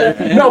guys.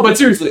 Yeah. No, but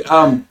seriously,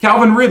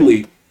 Calvin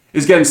Ridley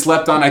is getting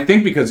slept on, I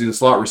think, because he's a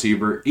slot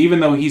receiver, even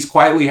though he's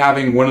quietly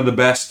having one of the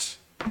best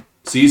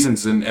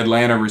seasons in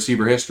Atlanta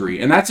receiver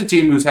history. And that's a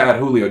team who's had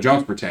Julio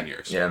Jones for 10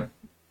 years. Yeah.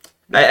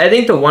 I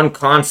think the one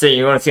constant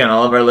you're going to see on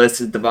all of our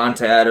lists is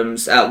Devontae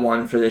Adams at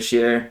 1 for this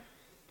year.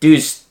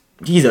 Dude's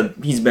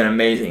he's been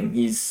amazing.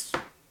 He's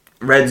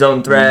red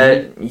zone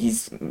threat.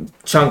 He's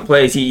chunk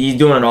plays. He's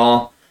doing it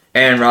all.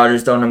 Aaron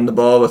Rodgers throwing him the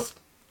ball with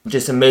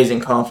just amazing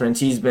confidence.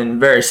 He's been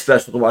very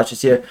special to watch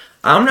this year.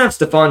 I'm going to have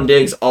Stephon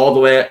Diggs all the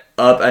way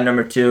up at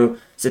number 2.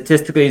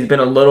 Statistically, he's been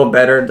a little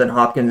better than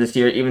Hopkins this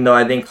year, even though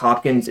I think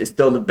Hopkins is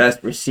still the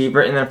best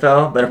receiver in the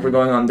NFL. But if we're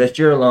going on this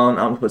year alone,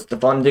 I'm going to put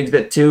Stephon Diggs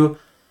at 2.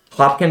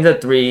 Hopkins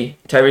at 3,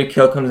 Tyreek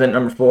Hill comes in at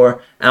number 4,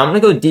 and I'm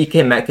going to go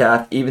DK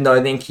Metcalf, even though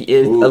I think he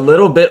is a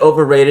little bit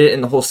overrated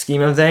in the whole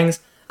scheme of things.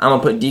 I'm going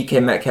to put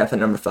DK Metcalf at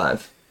number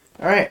 5.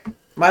 All right.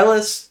 My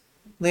list,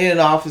 leading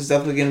off, is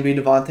definitely going to be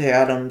Devontae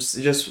Adams.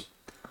 Just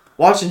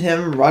watching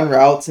him run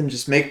routes and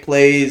just make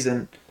plays,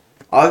 and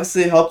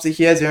obviously it helps that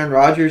he has Aaron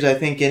Rodgers. I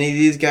think any of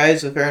these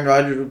guys with Aaron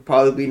Rodgers would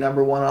probably be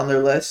number 1 on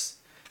their list.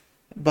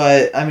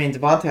 But, I mean,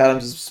 Devontae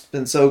Adams has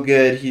been so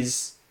good.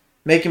 He's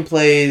making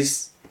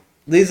plays,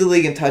 leads the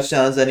league in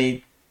touchdowns, and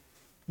he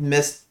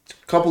missed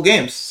a couple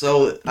games.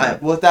 So,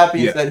 with that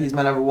being said, he's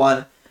my number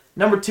 1.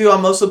 Number 2,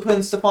 I'm also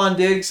putting Stephon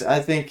Diggs. I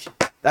think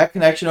that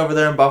connection over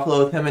there in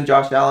Buffalo with him and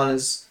Josh Allen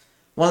is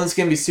one that's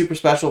going to be super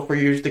special for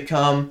years to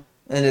come,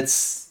 and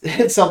it's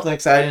something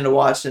exciting to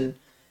watch. And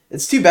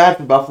it's too bad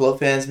for Buffalo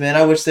fans, man.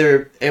 I wish they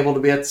were able to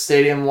be at the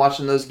stadium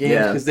watching those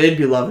games because they'd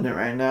be loving it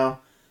right now.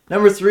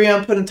 Number 3,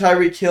 I'm putting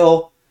Tyreek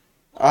Hill.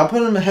 I'm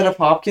putting him ahead of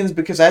Hopkins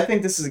because I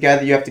think this is a guy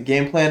that you have to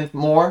game plan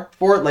more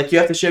for. Like, you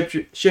have to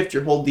shift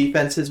your whole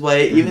defense his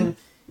way.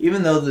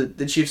 Even though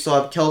the Chiefs still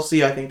have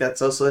Kelsey, I think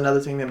that's also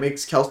another thing that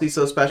makes Kelsey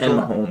so special.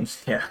 And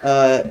Mahomes,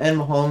 and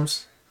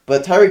Mahomes.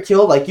 But Tyreek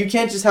Hill, like, you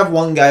can't just have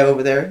one guy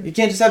over there. You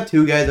can't just have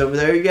 2 guys over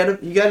there.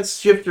 You gotta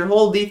shift your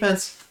whole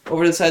defense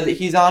over to the side that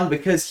he's on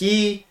because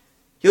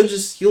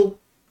he'll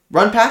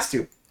run past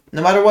you.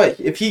 No matter what.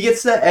 If he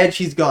gets that edge,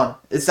 he's gone.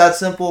 It's that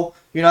simple.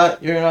 You're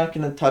not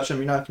going to touch him.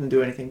 You're not going to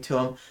do anything to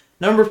him.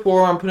 Number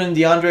 4, I'm putting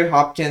DeAndre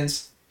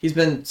Hopkins. He's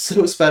been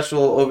so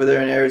special over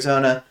there in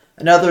Arizona.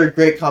 Another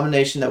great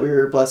combination that we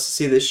were blessed to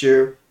see this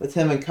year with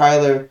him and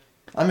Kyler.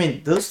 I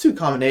mean, those 2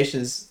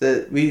 combinations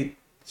that we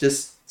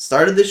just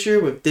started this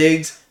year with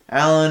Diggs,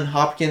 Allen,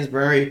 Hopkins,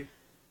 Murray.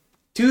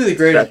 2 of the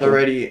greatest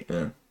already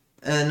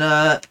And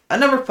at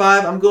number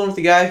 5, I'm going with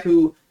the guy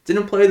who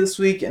didn't play this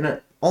week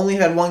and only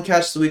had one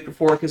catch the week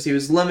before because he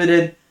was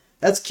limited.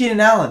 That's Keenan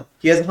Allen.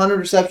 He has 100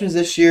 receptions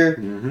this year.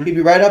 Mm-hmm. He'd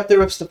be right up there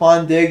with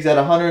Stephon Diggs at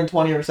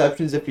 120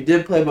 receptions if he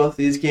did play both of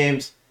these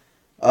games.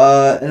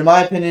 And in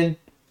my opinion,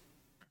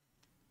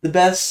 the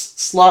best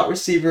slot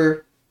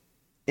receiver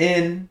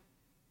in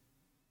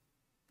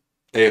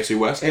AFC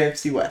West.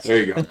 AFC West. There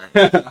you go.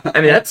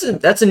 I mean,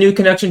 that's a new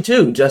connection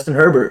too. Justin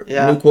Herbert,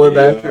 Yeah. new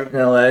quarterback Yeah. in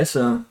LA.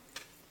 So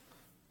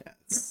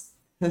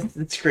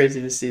It's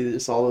crazy to see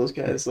just all those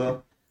guys.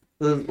 So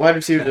the wide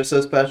receivers are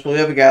so special. You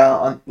have a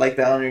guy like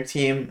that on your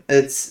team.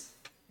 It's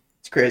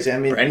crazy. I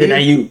mean, Brandon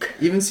Ayuk.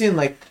 even seeing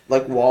like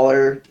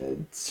Waller,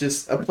 it's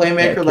just a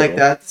playmaker Yeah, like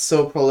that,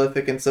 so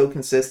prolific and so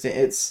consistent.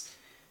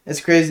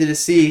 It's crazy to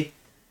see.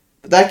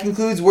 But that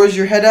concludes Where's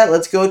Your Head At?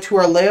 Let's go to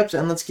our layups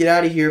and let's get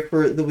out of here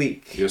for the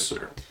week. Yes,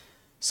 sir.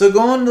 So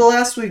going to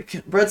last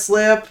week, Brett's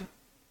layup,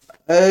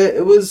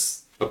 it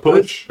was A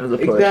push. It was a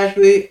push.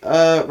 exactly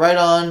right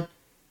on.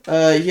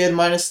 He had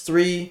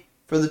 -3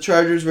 for the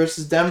Chargers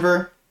versus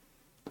Denver.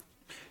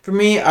 For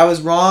me, I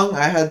was wrong.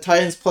 I had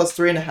Titans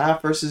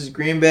 +3.5 versus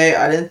Green Bay.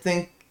 I didn't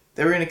think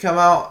they were going to come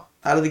out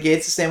of the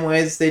gates the same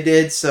way as they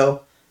did.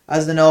 So,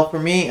 as an L for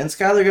me, and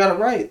Skyler got it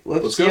right.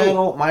 Let's go.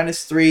 Seattle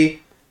 -3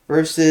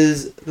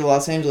 versus the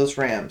Los Angeles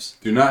Rams.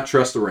 Do not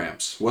trust the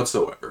Rams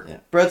whatsoever. Yeah.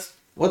 Brett,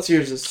 what's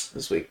yours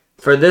this week?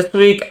 For this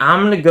week,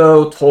 I'm gonna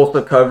go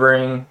Tulsa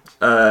covering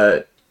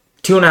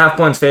 2.5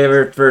 points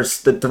favorite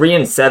versus the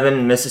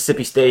 3-7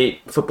 Mississippi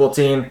State football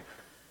team.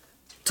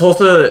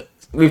 Tulsa,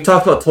 we've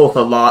talked about Tulsa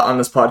a lot on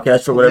this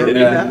podcast for whatever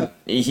Yeah.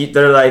 reason.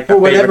 They're like For a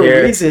favorite whatever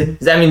here. reason.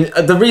 I mean,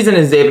 the reason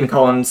is David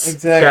Collins.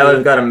 Exactly.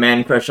 Skyler's got a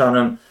man crush on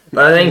him.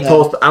 But I think Yeah.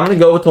 Tulsa. I'm gonna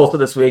go with Tulsa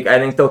this week. I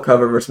think they'll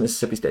cover versus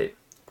Mississippi State.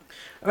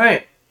 All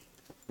right.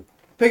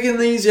 Picking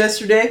these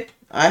yesterday,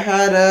 I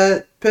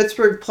had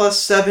Pittsburgh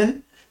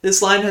 +7.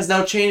 This line has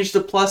now changed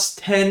to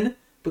 +10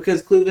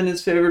 because Cleveland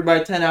is favored by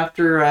 10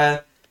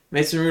 after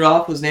Mason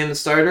Rudolph was named the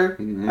starter.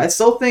 Mhm. I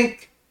still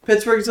think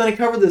Pittsburgh's going to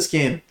cover this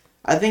game.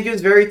 I think it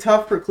was very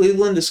tough for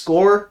Cleveland to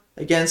score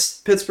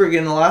against Pittsburgh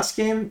in the last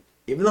game.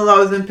 Even though that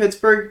was in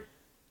Pittsburgh,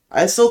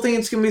 I still think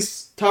it's going to be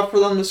tough for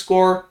them to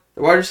score.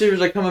 The wide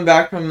receivers are coming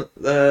back from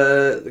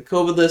the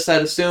COVID list,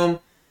 I'd assume.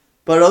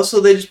 But also,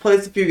 they just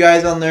placed a few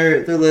guys on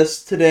their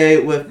list today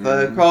with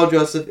Carl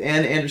Joseph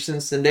and Anderson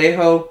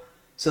Sandejo.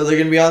 So they're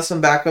going to be on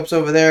some backups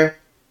over there.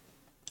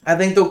 I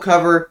think they'll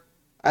cover.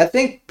 I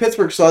think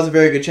Pittsburgh still has a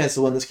very good chance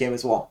to win this game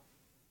as well.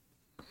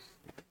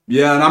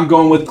 Yeah, and I'm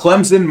going with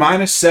Clemson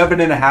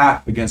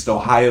 -7.5 against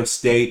Ohio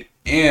State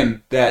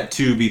in that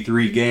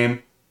 2v3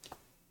 game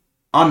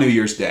on New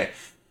Year's Day.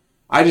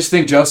 I just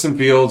think Justin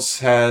Fields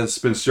has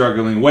been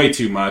struggling way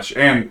too much.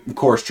 And, of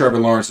course, Trevor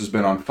Lawrence has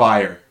been on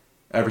fire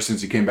ever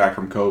since he came back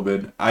from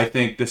COVID. I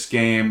think this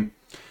game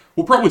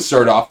will probably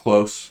start off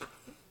close,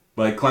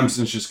 but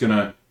Clemson's just going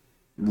to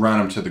run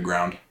him to the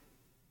ground.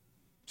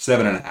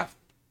 7.5.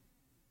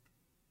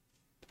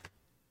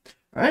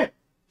 All right.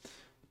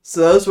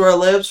 So those were our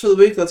layups for the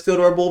week. Let's go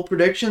to our bold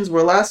predictions,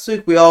 where last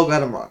week we all got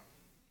them wrong.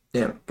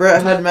 Yeah.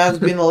 Brett had Mavs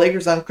beating the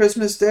Lakers on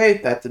Christmas Day.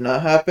 That did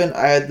not happen.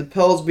 I had the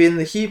Pels beating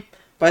the Heat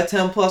by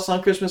 10+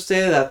 on Christmas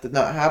Day. That did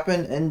not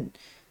happen. And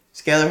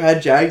Skyler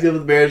had Jags over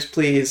the Bears,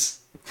 please.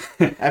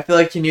 I feel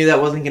like he knew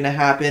that wasn't going to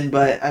happen,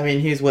 but, I mean,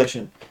 he's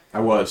wishing. I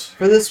was.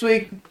 For this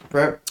week,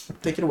 Brett,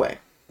 take it away.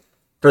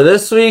 For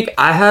this week,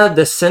 I had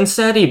the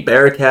Cincinnati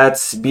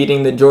Bearcats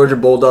beating the Georgia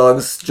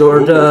Bulldogs.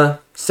 Georgia,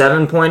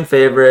 7-point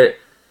favorite.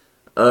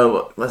 I'm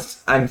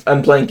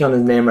blanking on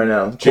his name right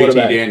now. JT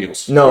Quarterback.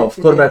 Daniels. No,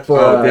 quarterback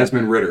for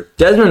Desmond Ritter.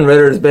 Desmond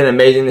Ritter has been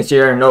amazing this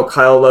year. I know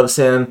Kyle loves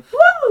him.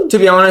 Woo! To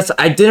be honest,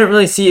 I didn't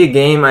really see a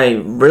game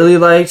I really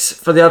liked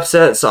for the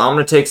upset, so I'm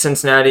going to take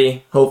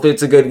Cincinnati. Hopefully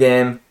it's a good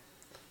game.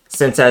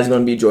 Cincinnati's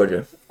going to beat Georgia.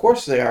 Of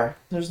course they are.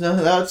 That's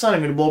not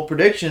even a bold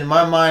prediction. In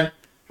my mind,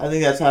 I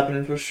think that's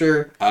happening for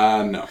sure.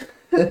 No.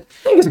 I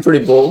think it's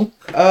pretty bold.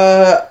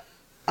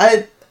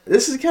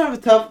 This is kind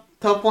of a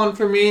tough one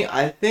for me.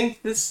 I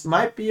think this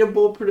might be a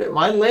bold prediction.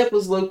 My layup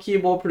was low-key a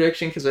bold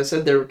prediction because I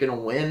said they were going to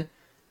win.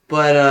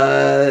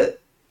 But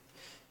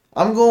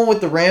I'm going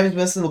with the Rams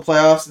missing the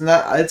playoffs, and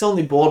that it's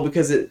only bold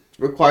because it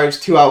requires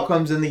 2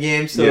 outcomes in the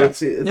game, so Yeah.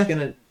 it's going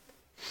to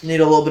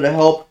need a little bit of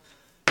help.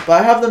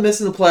 But I have them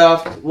missing the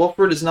playoffs.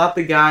 Wolford is not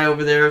the guy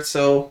over there,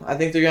 so I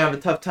think they're going to have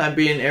a tough time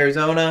beating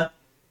Arizona.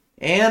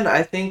 And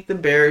I think the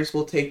Bears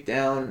will take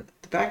down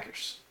the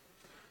Packers.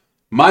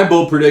 My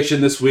bold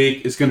prediction this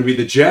week is going to be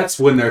the Jets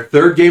win their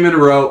 3rd game in a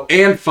row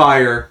and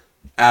fire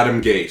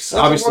Adam Gase. Doesn't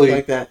Obviously, work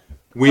like that.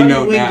 we How do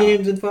know you win now.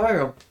 games and fire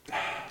them?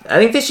 I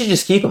think they should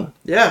just keep him.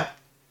 Yeah,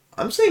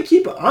 I'm saying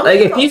keep it.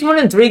 If he's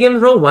winning 3 games in a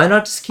row, why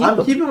not just keep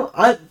him?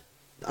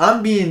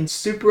 I'm being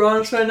super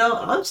honest right now.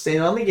 I'm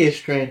staying on the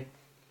Gase train.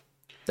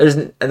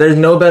 There's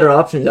no better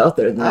options out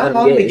there than I'm Adam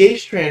on the Gase.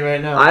 Gase train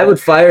right now. I would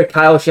fire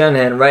Kyle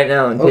Shanahan right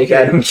now and take Okay.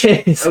 Adam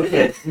Gase.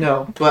 Okay,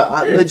 no,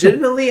 but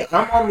legitimately,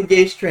 I'm on the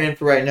Gase train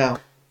for right now.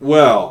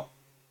 Well,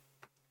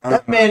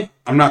 That man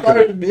I'm not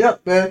fired gonna. me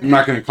up, man. I'm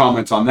not going to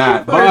comment on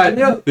that. Fired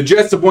me But up. the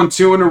Jets have won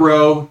 2 in a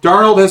row.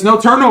 Darnold has no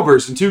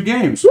turnovers in 2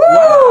 games.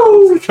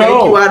 Woo! Let's Thank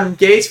go. you, Adam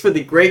Gase, for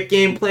the great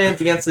game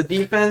plans against the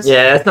defense.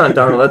 Yeah, that's not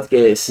Darnold. That's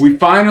Gase. We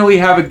finally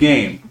have a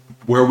game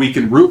where we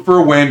can root for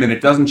a win and it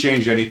doesn't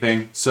change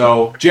anything.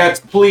 So, Jets,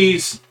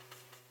 please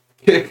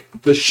kick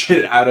the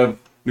shit out of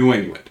New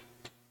England.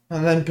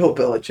 And then Bill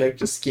Belichick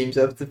just schemes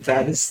up the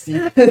fattest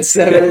defense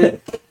ever.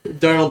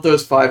 Darnold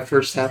throws 5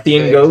 first half.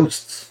 Seeing picks.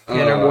 ghosts.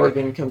 Tanner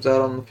Morgan comes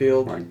out on the Oh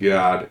field. my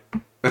God.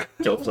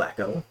 Joe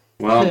Flacco.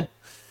 Well, it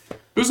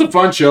was a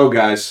fun show,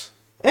 guys.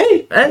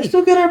 Hey, Hey. we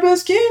still got our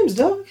best games,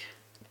 dog.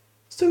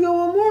 Still got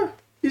one more.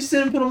 You just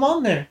didn't put them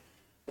on there.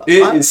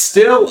 It is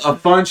still a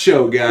fun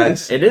show,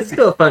 guys. It is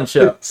still a fun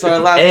show. So our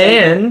last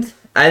And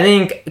I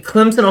think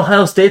Clemson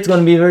Ohio State's going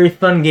to be a very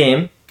fun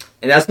game.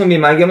 And that's going to be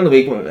my game of the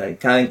week.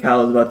 Kyle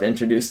was about to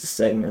introduce the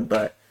segment,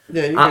 but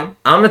yeah, you I'm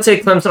can. going to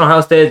take Clemson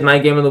Ohio State as my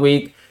game of the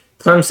week.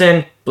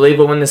 Clemson, believe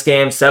will win this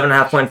game,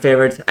 7.5 point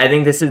favorites. I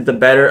think this is the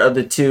better of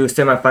the 2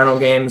 semifinal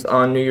games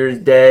on New Year's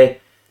Day.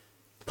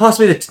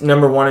 Possibly the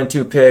number 1 and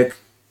 2 pick,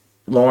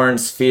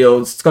 Lawrence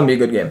Fields. It's going to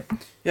be a good game.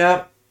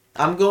 Yeah,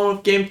 I'm going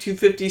with game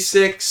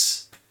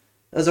 256.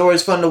 That's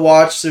always fun to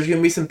watch. There's going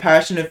to be some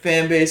passionate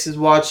fan bases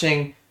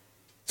watching.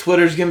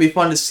 Twitter's going to be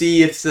fun to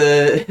see if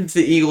the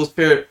Eagles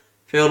fail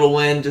to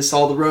win. Just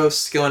all the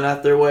roasts going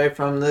out their way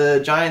from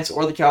the Giants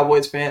or the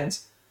Cowboys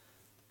fans.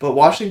 But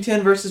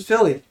Washington versus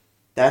Philly.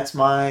 That's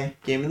my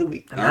game of the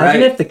week.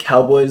 Imagine if the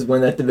Cowboys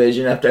win that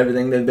division after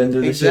everything they've been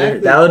through this year.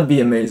 Exactly. That would be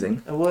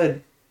amazing. I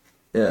would.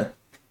 Yeah.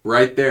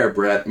 Right there,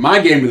 Brett. My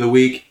game of the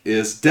week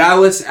is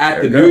Dallas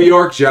at There the we go. New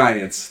York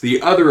Giants,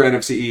 the other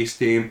NFC East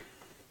team.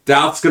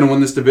 Dallas is going to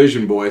win this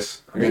division,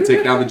 boys. We're going to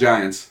take down the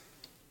Giants.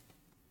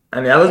 I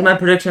mean, that was my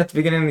prediction at the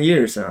beginning of the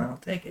year, so I'll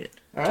take it.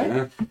 All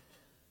right.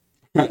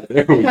 Yeah.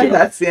 There we go.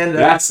 That's the end of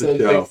That's the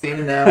episode show.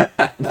 16 now.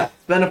 It's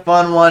been a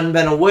fun one.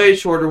 Been a way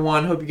shorter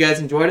one. Hope you guys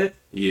enjoyed it.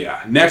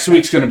 Yeah. Next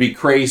week's going to be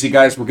crazy,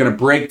 guys. We're going to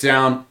break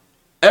down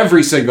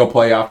every single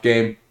playoff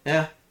game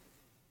Yeah.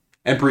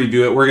 and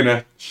preview it. We're going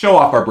to show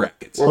off our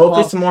brackets. We're Hopefully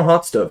pumped. some more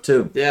hot stuff,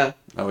 too. Yeah.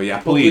 Oh, yeah.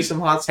 Hopefully Please.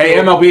 some hot Hey,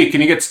 stuff. MLB, can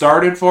you get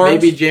started for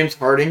Maybe us? James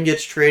Harden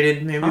gets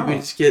traded. Maybe Oh. we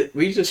just get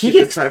He the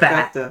gets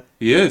fat. trifecta.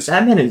 He is.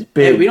 That man is Hey,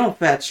 big. we don't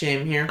fat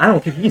shame here. I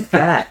don't care. He's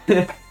fat.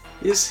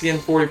 He's getting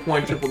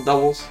 40-point triple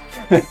doubles.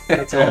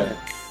 That's all.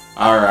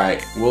 All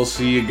right. We'll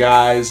see you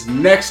guys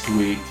next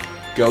week.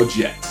 Go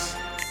Jets.